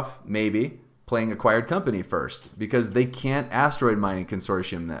better off maybe playing Acquired Company first, because they can't asteroid mining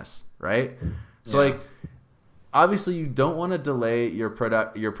consortium this, right? So like obviously you don't want to delay your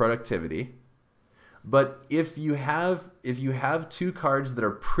productivity, but if you have 2 cards that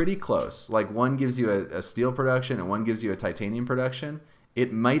are pretty close, like one gives you a steel production and one gives you a titanium production,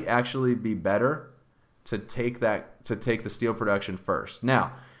 it might actually be better to take the steel production first.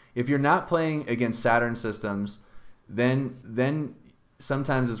 Now, if you're not playing against Saturn Systems, then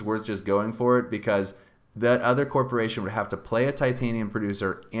sometimes it's worth just going for it, because that other corporation would have to play a titanium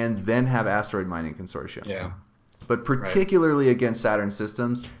producer and then have asteroid mining consortium. Yeah. But particularly against Saturn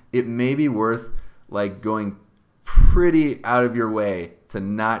Systems, it may be worth like going pretty out of your way to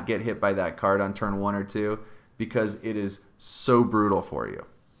not get hit by that card on turn 1 or 2, because it is so brutal for you.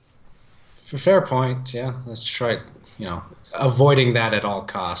 Fair point. Yeah, let's try. Avoiding that at all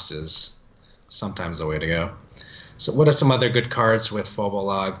costs is sometimes the way to go. So, what are some other good cards with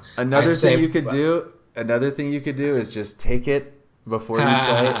Phobolog? Another thing you could do is just take it before you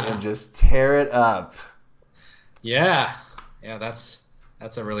play it and just tear it up. Yeah, that's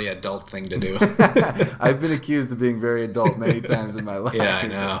a really adult thing to do. I've been accused of being very adult many times in my life. Yeah, I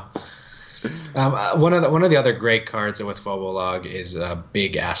know. One of the other great cards with Phobolog is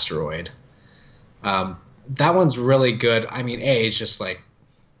Big Asteroid. That one's really good. I mean, it's just like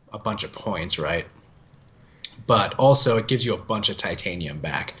a bunch of points, right? But also it gives you a bunch of titanium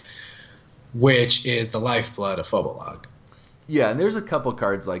back, which is the lifeblood of Phobolog. Yeah, and there's a couple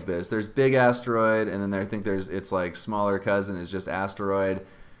cards like this. There's Big Asteroid, and then I think it's like smaller cousin is just Asteroid.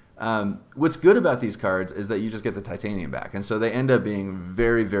 What's good about these cards is that you just get the titanium back, and so they end up being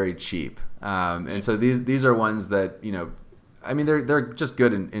very, very cheap. And so these are ones that I mean they're just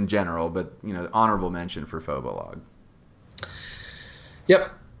good in general, but honorable mention for Phobolog. Yep.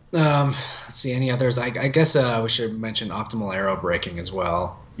 Let's see, any others? I guess we should mention Optimal Arrow Breaking as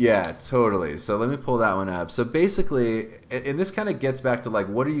well. Yeah, totally. So let me pull that one up. So basically, and this kind of gets back to like,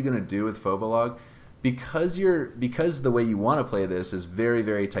 what are you going to do with Phobolog? Because the way you want to play this is very,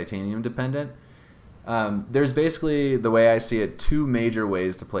 very titanium dependent. There's basically, the way I see it, 2 major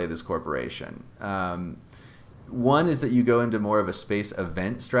ways to play this corporation. One is that you go into more of a space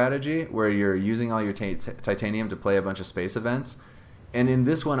event strategy, where you're using all your titanium to play a bunch of space events. And in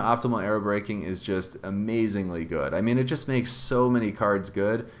this one, Optimal Arrow Breaking is just amazingly good. I mean, it just makes so many cards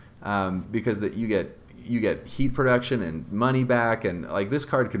good, because that you get heat production and money back, and like this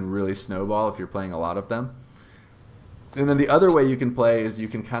card can really snowball if you're playing a lot of them. And then the other way you can play is you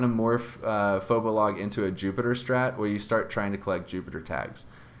can kind of morph Phobolog into a Jupiter strat, where you start trying to collect Jupiter tags.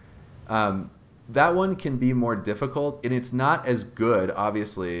 That one can be more difficult, and it's not as good,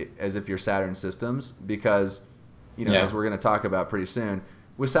 obviously, as if you're Saturn Systems, because as we're going to talk about pretty soon,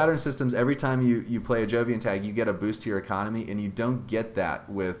 with Saturn Systems, every time you play a Jovian tag, you get a boost to your economy, and you don't get that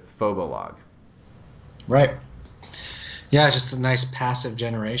with Phobolog. Right. Yeah, just a nice passive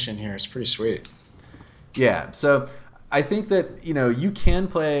generation here. It's pretty sweet. Yeah, so I think that you can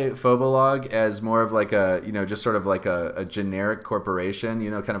play Phobolog as more of like a just sort of like a generic corporation,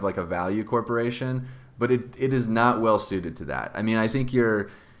 kind of like a value corporation, but it is not well suited to that. I mean, I think compare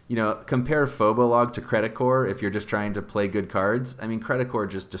Phobolog to Credit Core if you're just trying to play good cards. I mean, Credit Core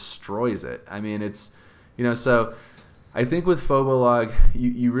just destroys it. I mean, it's so I think with Phobolog,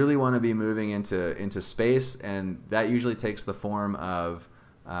 you really want to be moving into space, and that usually takes the form of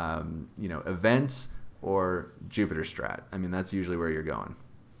events or Jupiter Strat. I mean, that's usually where you're going.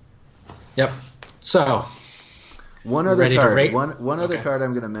 Yep. So, one you other ready to card, rate? one other Okay. card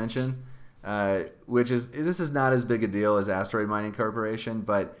I'm going to mention, which is this is not as big a deal as Asteroid Mining Corporation,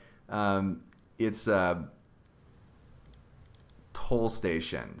 but it's Toll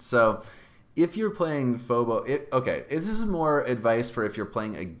Station. So, if you're playing this is more advice for if you're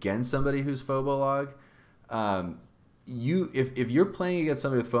playing against somebody who's Phobolog. If you're playing against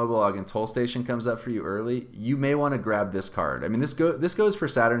somebody with Phobolog and Toll Station comes up for you early, you may want to grab this card. I mean, this goes for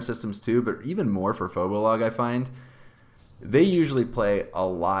Saturn Systems too, but even more for Phobolog. I find they usually play a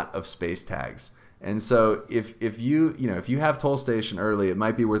lot of space tags, and so if you have Toll Station early, it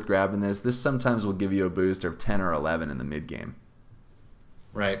might be worth grabbing this. This sometimes will give you a boost of 10 or 11 in the mid game.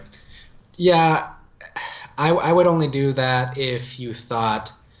 Right. Yeah, I would only do that if you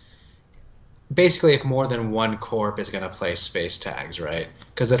thought basically if more than one corp is going to play space tags, right?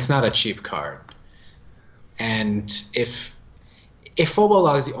 Because that's not a cheap card. And if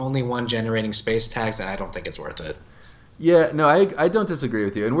Phobolog is the only one generating space tags, then I don't think it's worth it. Yeah, no, I don't disagree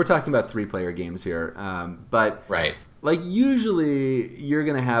with you. And we're talking about 3-player games here. But Right. like usually you're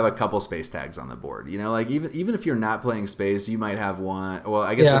gonna have a couple space tags on the board. Like even if you're not playing space, you might have one. Well,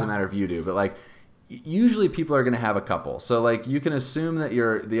 I guess it doesn't Yeah. matter if you do, but like usually people are gonna have a couple. So like you can assume that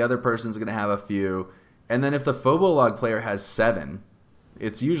the other person's gonna have a few, and then if the Phobolog player has 7,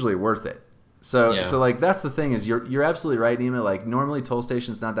 it's usually worth it. So Yeah. so like that's the thing is you're absolutely right, Nima. Like normally Toll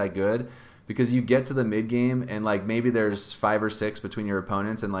Station's not that good because you get to the mid game and like maybe there's 5 or 6 between your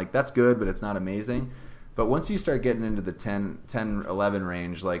opponents and like that's good, but it's not amazing. But once you start getting into the 10, 11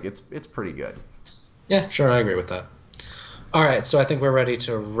 range, like it's pretty good. Yeah, sure, I agree with that. All right, so I think we're ready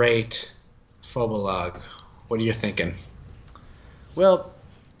to rate Phobolog. What are you thinking? Well,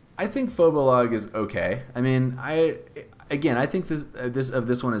 I think Phobolog is okay. I mean, I think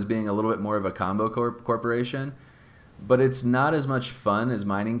this one as being a little bit more of a combo corporation, but it's not as much fun as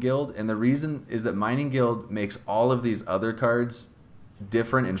Mining Guild, and the reason is that Mining Guild makes all of these other cards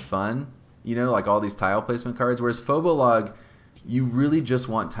different and fun. Like all these tile placement cards, whereas Phobolog, you really just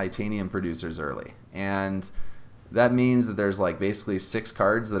want titanium producers early, and that means that there's like basically 6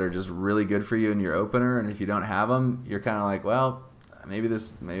 cards that are just really good for you in your opener, and if you don't have them, you're kind of like, well, maybe I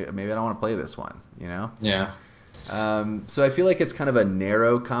don't want to play this one. Yeah. So I feel like it's kind of a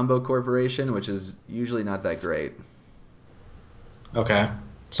narrow combo corporation, which is usually not that great. Okay.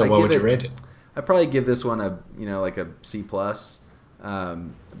 So I what give would you it- rate it? I'd probably give this one like a C plus.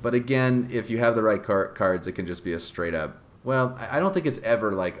 But again, if you have the right cards, it can just be a straight up. Well, I don't think it's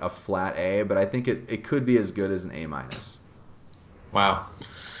ever like a flat A, but I think it could be as good as an A minus. Wow.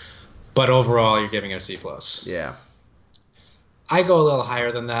 But overall, you're giving it a C plus. Yeah. I go a little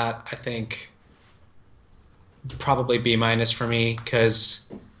higher than that. I think probably B minus for me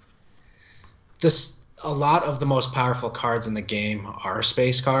because a lot of the most powerful cards in the game are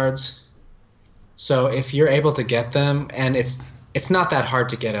space cards. So if you're able to get them, and it's not that hard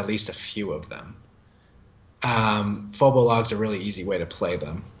to get at least a few of them. Phobolog's a really easy way to play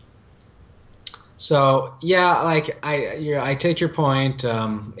them. So yeah, like I take your point.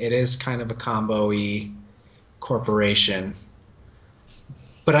 It is kind of a combo-y corporation,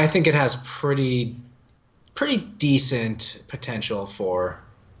 but I think it has pretty decent potential for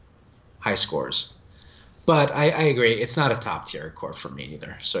high scores. But I agree, it's not a top tier corp for me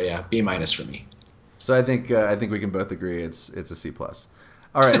either. So yeah, B minus for me. So I think we can both agree it's a C plus.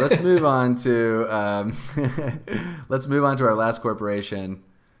 All right, let's move on to our last corporation.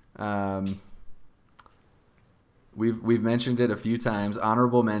 We've mentioned it a few times.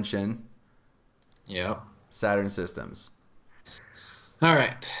 Honorable mention. Yep. Saturn Systems. All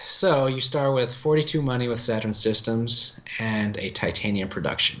right. So you start with 42 money with Saturn Systems and a titanium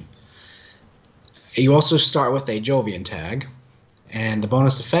production. You also start with a Jovian tag. And the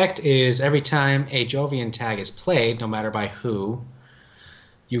bonus effect is every time a Jovian tag is played, no matter by who,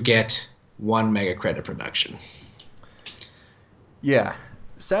 you get 1 mega credit production. Yeah,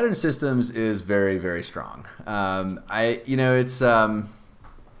 Saturn Systems is very, very strong. It's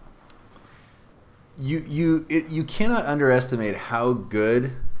you cannot underestimate how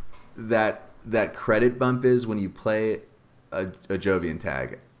good that credit bump is when you play a Jovian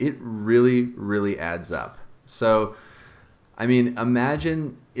tag, it really, really adds up. So, I mean,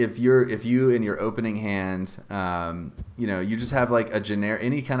 imagine if you in your opening hand, you just have like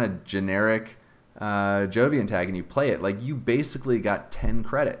any kind of generic Jovian tag and you play it, like you basically got 10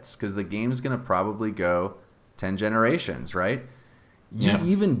 credits because the game's gonna probably go 10 generations, right? You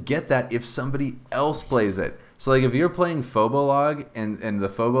even get that if somebody else plays it. So like if you're playing Phobolog and the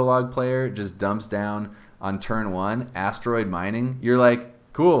Phobolog player just dumps down on turn 1 asteroid mining, you're like,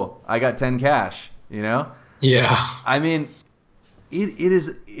 cool, I got 10 cash, you know? Yeah. I mean,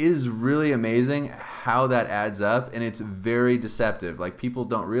 it is really amazing how that adds up, and it's very deceptive. Like people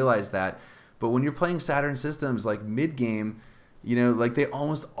don't realize that, but when you're playing Saturn Systems, like mid game, like they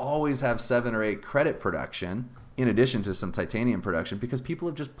almost always have 7 or 8 credit production in addition to some titanium production because people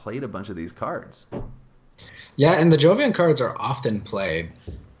have just played a bunch of these cards. Yeah, and the Jovian cards are often played,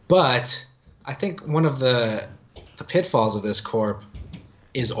 but I think one of the pitfalls of this corp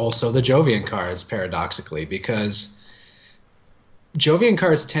is also the Jovian cards, paradoxically, because Jovian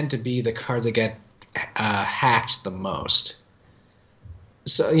cards tend to be the cards that get hacked the most.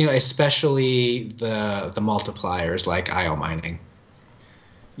 So, especially the multipliers like IO mining.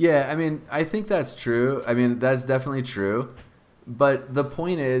 Yeah, I mean, I think that's true. I mean, that's definitely true. But the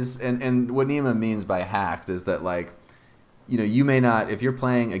point is, and what Nima means by hacked is that, like, you may not, if you're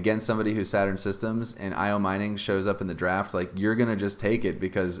playing against somebody who's Saturn Systems and IO mining shows up in the draft, like, you're going to just take it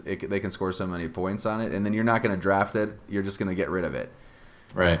because they can score so many points on it, and then you're not going to draft it. You're just going to get rid of it.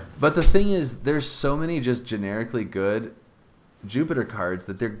 Right. But the thing is, there's so many just generically good Jupiter cards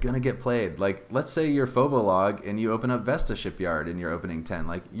that they're going to get played. Like, let's say you're Phobolog and you open up Vesta Shipyard in your opening 10.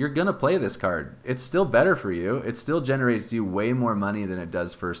 Like, you're going to play this card. It's still better for you. It still generates you way more money than it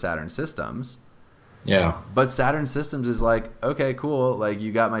does for Saturn Systems. Yeah. But Saturn Systems is like, okay, cool. Like,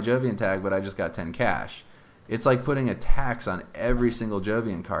 you got my Jovian tag, but I just got 10 cash. It's like putting a tax on every single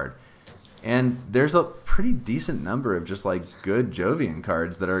Jovian card. And there's a pretty decent number of just, like, good Jovian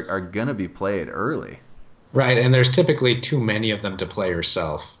cards that are going to be played early. Right, and there's typically too many of them to play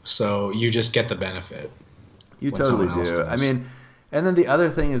yourself, so you just get the benefit. You totally do. I mean, and then the other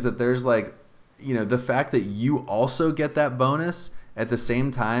thing is that there's like, the fact that you also get that bonus at the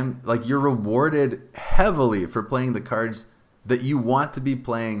same time, like you're rewarded heavily for playing the cards that you want to be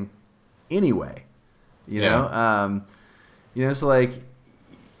playing anyway. You know, so like,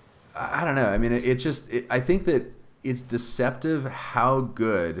 I don't know. I mean, I think that it's deceptive how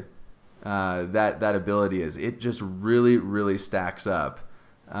good that ability is. It just really, really stacks up.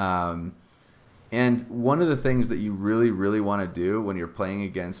 And one of the things that you really, really want to do when you're playing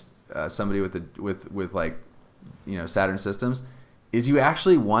against somebody with like, Saturn Systems is you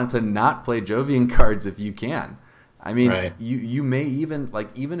actually want to not play Jovian cards if you can. I mean, right. you may even, like,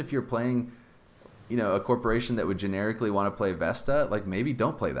 even if you're playing, a corporation that would generically want to play Vesta, like, maybe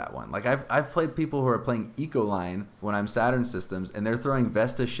don't play that one. Like, I've played people who are playing Ecoline when I'm Saturn Systems, and they're throwing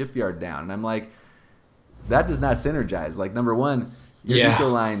Vesta Shipyard down, and I'm like, that does not synergize. Like, number one, your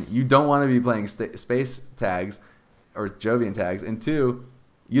Ecoline, you don't want to be playing space tags or Jovian tags, and two,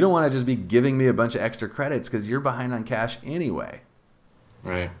 you don't want to just be giving me a bunch of extra credits because you're behind on cash anyway.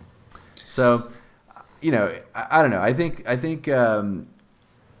 Right. So, I don't know. I think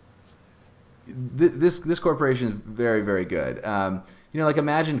this corporation is very, very good. Like,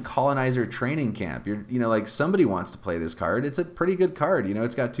 imagine Colonizer Training Camp. Like, somebody wants to play this card. It's a pretty good card.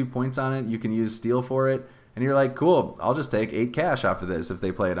 It's got 2 points on it. You can use steel for it, and you're like, cool. I'll just take 8 cash off of this if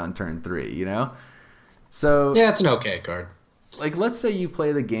they play it on turn 3. So yeah, it's an okay card. Like, let's say you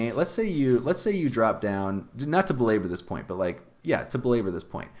play the game. Let's say you drop down. Not to belabor this point, but to belabor this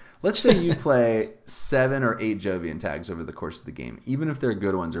point. Let's say you play 7 or 8 Jovian tags over the course of the game, even if they're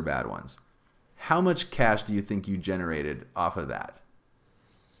good ones or bad ones. How much cash do you think you generated off of that?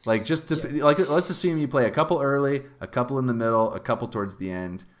 Like, let's assume you play a couple early, a couple in the middle, a couple towards the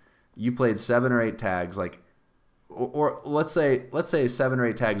end. You played 7 or 8 tags, or let's say 7 or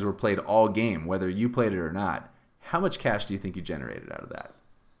 8 tags were played all game, whether you played it or not. How much cash do you think you generated out of that?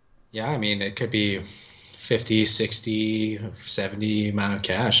 Yeah, I mean, it could be 50, 60, 70 amount of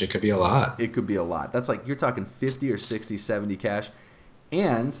cash. It could be a lot. It could be a lot. That's like, you're talking 50 or 60, 70 cash.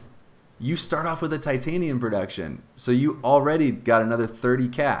 And you start off with a titanium production, so you already got another 30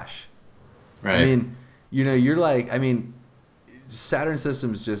 cash. Right. I mean, you're like, Saturn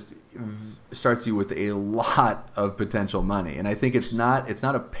Systems just starts you with a lot of potential money, and I think it's not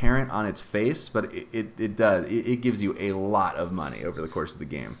apparent on its face, but it does. It gives you a lot of money over the course of the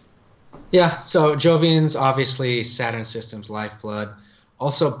game. Yeah. So Jovian's obviously Saturn Systems' lifeblood.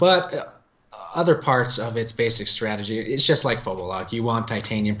 Also, but other parts of its basic strategy, it's just like Phobolog. You want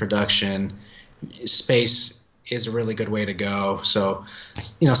titanium production. Space is a really good way to go. So,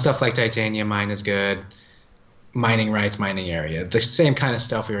 stuff like titanium mine is good. Mining rights, mining area, the same kind of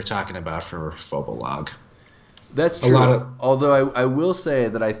stuff we were talking about for Phobolog. That's A lot true. of Although I will say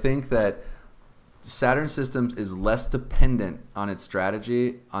that I think that Saturn Systems is less dependent on its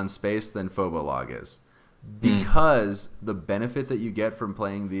strategy on space than Phobolog is. Because the benefit that you get from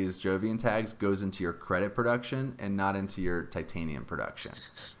playing these Jovian tags goes into your credit production and not into your titanium production.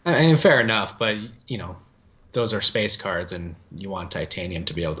 and fair enough, but those are space cards, and you want titanium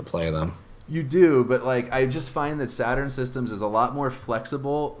to be able to play them. You do, but like I just find that Saturn Systems is a lot more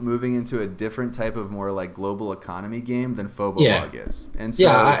flexible moving into a different type of more like global economy game than Phobolog is. And so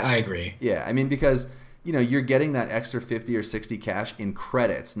Yeah, I agree. yeah, I mean because you're getting that extra 50 or 60 cash in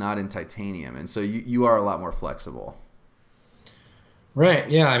credits, not in titanium. And so you are a lot more flexible. Right.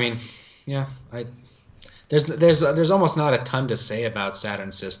 Yeah. I mean, yeah. There's almost not a ton to say about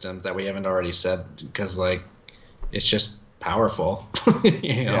Saturn Systems that we haven't already said, because like it's just powerful.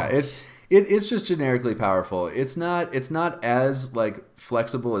 Yeah, it's just generically powerful. It's not as like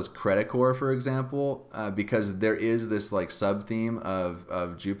flexible as Credit Core, for example, because there is this like sub theme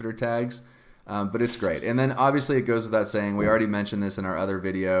of Jupiter tags. But it's great. And then obviously it goes without saying, we already mentioned this in our other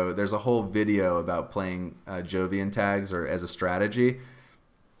video. There's a whole video about playing Jovian tags or as a strategy.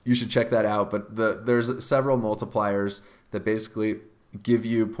 You should check that out. But there's several multipliers that basically give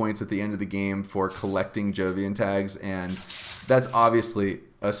you points at the end of the game for collecting Jovian tags, and that's obviously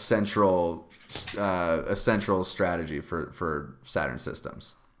a central strategy for Saturn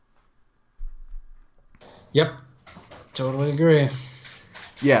Systems. Yep, totally agree.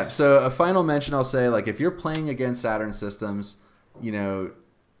 Yeah, so a final mention I'll say, like if you're playing against Saturn Systems,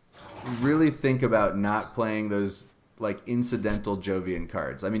 really think about not playing those like incidental Jovian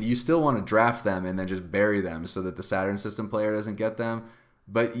cards. I mean, you still want to draft them and then just bury them so that the Saturn System player doesn't get them,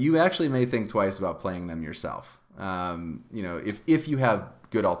 but you actually may think twice about playing them yourself. If you have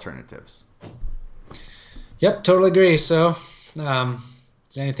good alternatives. Yep, totally agree. So, is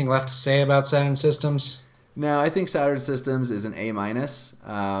there anything left to say about Saturn Systems? No, I think Saturn Systems is an A-.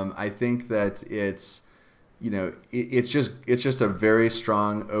 I think that it's just a very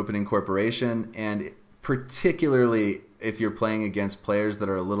strong opening corporation, and particularly if you're playing against players that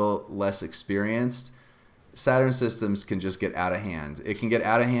are a little less experienced, Saturn Systems can just get out of hand. It can get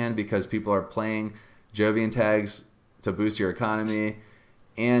out of hand because people are playing Jovian tags to boost your economy,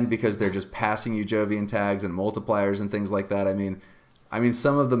 and because they're just passing you Jovian tags and multipliers and things like that. I mean,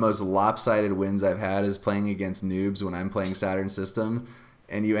 some of the most lopsided wins I've had is playing against noobs when I'm playing Saturn System,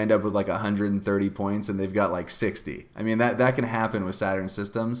 and you end up with like 130 points and they've got like 60. I mean, that can happen with Saturn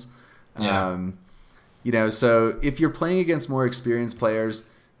Systems. Yeah. So if you're playing against more experienced players,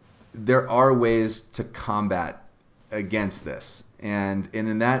 there are ways to combat against this. And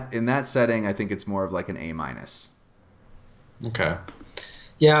in that setting, I think it's more of like an A-. Okay.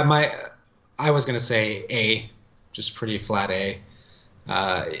 Yeah, I was gonna say A, just pretty flat A.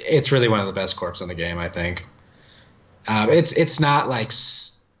 It's really one of the best corps in the game, I think. It's not like,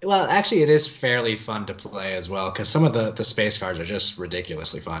 well, actually, it is fairly fun to play as well, because some of the space cards are just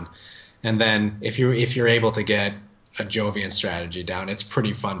ridiculously fun. And then if you're able to get a Jovian strategy down, it's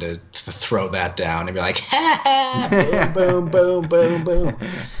pretty fun to throw that down and be like, ha ha, boom, boom, boom, boom, boom.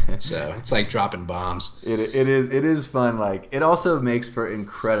 So it's like dropping bombs. It is fun. Like it also makes for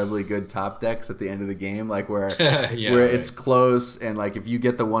incredibly good top decks at the end of the game, like where it's close, and like if you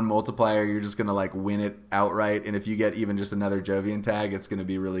get the one multiplier, you're just gonna like win it outright, and if you get even just another Jovian tag, it's gonna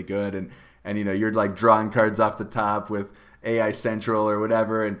be really good, and you're like drawing cards off the top with AI Central or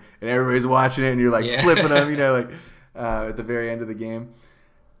whatever, and everybody's watching it, and you're like flipping them, at the very end of the game.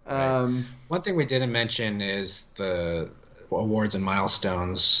 Right. One thing we didn't mention is the awards and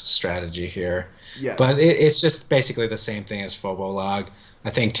milestones strategy here. Yes. But it's just basically the same thing as Phobolog. I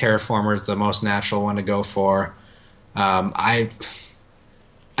think Terraformer is the most natural one to go for. I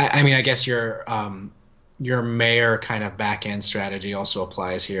mean, I guess your Mayor kind of back end strategy also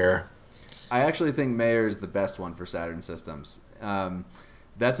applies here. I actually think Mayor is the best one for Saturn Systems. And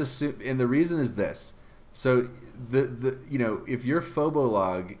the reason is this. So if you're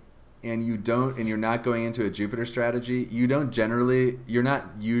Phobolog and you're not going into a Jupiter strategy, you're not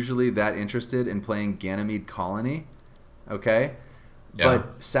usually that interested in playing Ganymede Colony, okay? Yeah.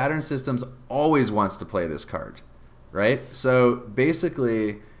 But Saturn Systems always wants to play this card, right? So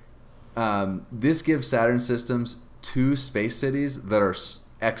basically, this gives Saturn Systems 2 space cities that are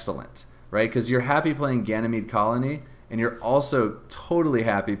excellent, right? Because you're happy playing Ganymede Colony, and you're also totally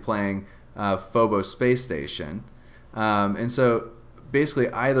happy playing Phobos Space Station, and so basically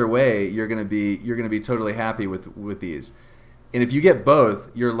either way you're gonna be totally happy with these. And if you get both,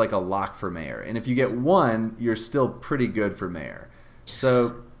 you're like a lock for mayor. And if you get one, you're still pretty good for mayor.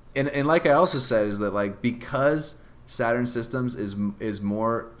 So, and like I also said, is that like because Saturn Systems is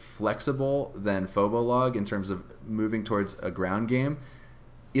more flexible than Phobolog in terms of moving towards a ground game,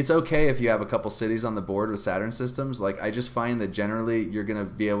 it's okay if you have a couple cities on the board with Saturn Systems. Like, I just find that generally you're going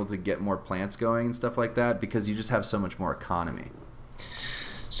to be able to get more plants going and stuff like that because you just have so much more economy.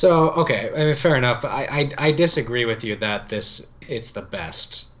 So, okay, I mean, fair enough, but I disagree with you that it's the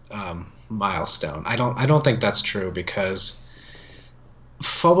best milestone. I don't think that's true because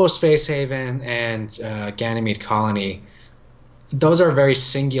Phobos Space Haven and Ganymede Colony, those are very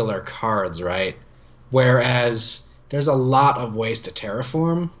singular cards, right? Whereas there's a lot of ways to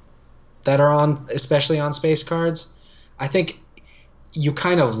terraform that are on, especially on space cards. I think you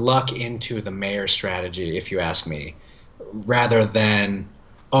kind of luck into the mayor strategy, if you ask me, rather than,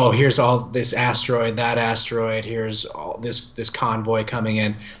 oh, here's all this asteroid, that asteroid, here's all this convoy coming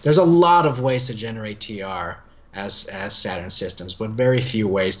in. There's a lot of ways to generate TR as Saturn Systems, but very few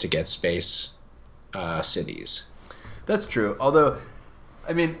ways to get space cities. That's true. Although,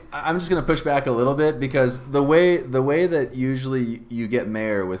 I mean, I'm just going to push back a little bit because the way that usually you get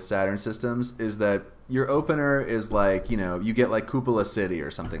mayor with Saturn Systems is that your opener is like, you know, you get like Cupola City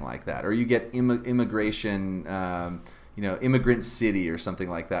or something like that, or you get immigration, immigrant city or something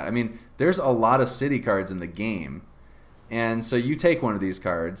like that. I mean, there's a lot of city cards in the game. And so you take one of these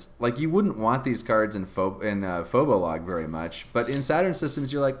cards, like you wouldn't want these cards in Phobolog very much, but in Saturn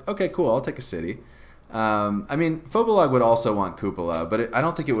Systems you're like, okay, cool, I'll take a city. I mean, Phobolog would also want Cupola, but I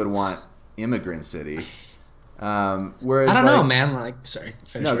don't think it would want Immigrant City. Whereas I don't know, man. Like, sorry,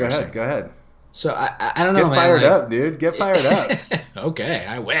 finish. No, go ahead. So I don't know, man. Get fired up, dude. Get fired up. Okay,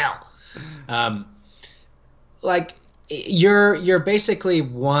 I will. Like you're basically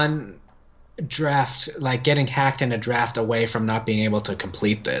one draft, like getting hacked in a draft away from not being able to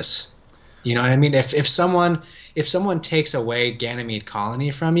complete this. You know what I mean? If someone takes away Ganymede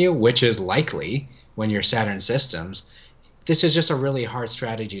Colony from you, which is likely when you're Saturn Systems, this is just a really hard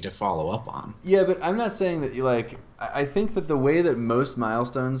strategy to follow up on. Yeah, but I'm not saying that I think that the way that most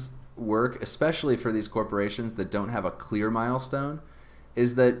milestones work, especially for these corporations that don't have a clear milestone,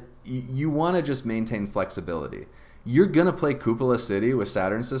 is that you want to just maintain flexibility. You're going to play Cupola City with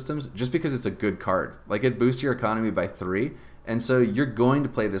Saturn Systems just because it's a good card. Like, it boosts your economy by 3, and so you're going to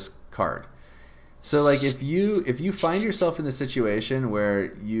play this card. So like if you find yourself in the situation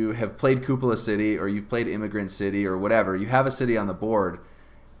where you have played Cupola City or you've played Immigrant City or whatever, you have a city on the board,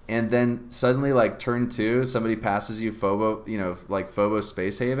 and then suddenly like turn 2 somebody passes you Phobos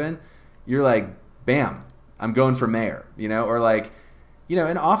Space Haven, you're like, bam, I'm going for mayor, or like,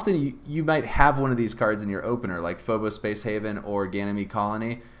 and often you might have one of these cards in your opener, like Phobos Space Haven or Ganymede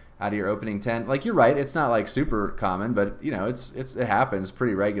Colony out of your opening 10. Like, you're right, it's not like super common, but it happens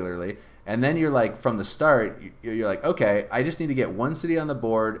pretty regularly. And then you're like, from the start, you're like, okay, I just need to get one city on the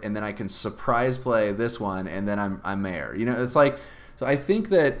board, and then I can surprise play this one, and then I'm mayor. It's like, so I think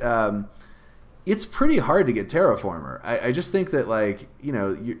that it's pretty hard to get Terraformer. I just think that like,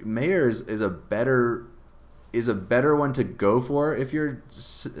 mayor is a better one to go for if you're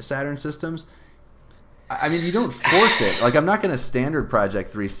Saturn Systems. I mean, you don't force it. Like, I'm not going to standard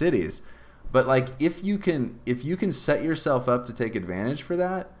project 3 cities, but like if you can set yourself up to take advantage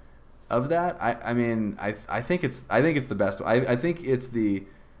of that, I think it's the best. I think it's the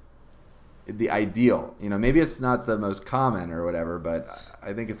ideal. Maybe it's not the most common or whatever, but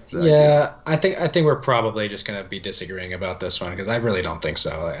I think it's the ideal. I think we're probably just going to be disagreeing about this one because I really don't think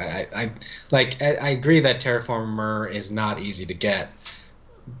so. I agree that Terraformer is not easy to get,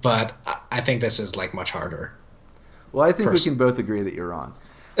 but I think this is like much harder. Well, I think we can both agree that you're wrong.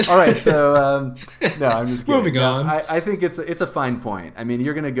 All right, so no, I'm just kidding. Moving on. I think it's a fine point. I mean,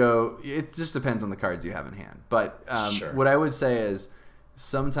 you're going to go. It just depends on the cards you have in hand. But sure. What I would say is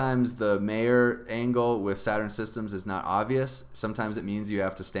sometimes the mayor angle with Saturn Systems is not obvious. Sometimes it means you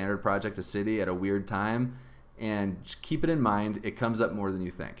have to standard project a city at a weird time, and just keep it in mind. It comes up more than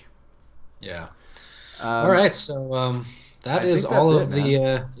you think. Yeah. All right, so that is all of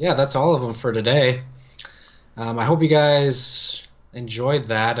the that's all of them for today. I hope you guys enjoyed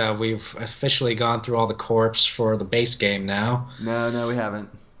that. We've officially gone through all the corps for the base game now. No, we haven't.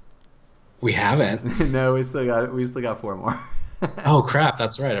 We haven't? No, we still got 4 more. Oh crap,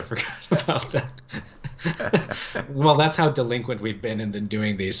 that's right, I forgot about that. Well, that's how delinquent we've been in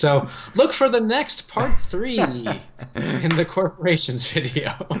doing these. So look for the next part 3 in the corporations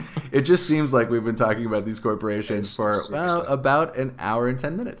video. It just seems like we've been talking about these corporations for about an hour and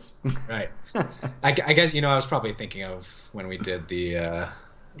 10 minutes. Right. I guess I was probably thinking of when we did the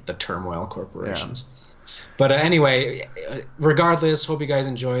turmoil corporations. But anyway, regardless, hope you guys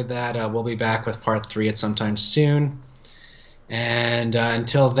enjoyed that. We'll be back with part three at some time soon. And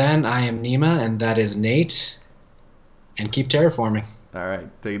until then, I am Nima, and that is Nate. And keep terraforming. All right,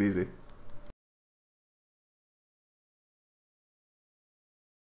 take it easy.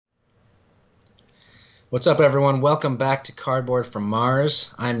 What's up, everyone? Welcome back to Cardboard from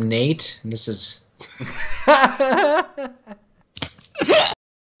Mars. I'm Nate, and this is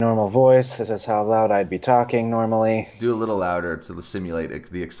normal voice. This is how loud I'd be talking normally. Do a little louder to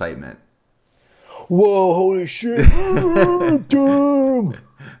simulate the excitement. Whoa, holy shit. Damn.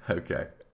 Okay.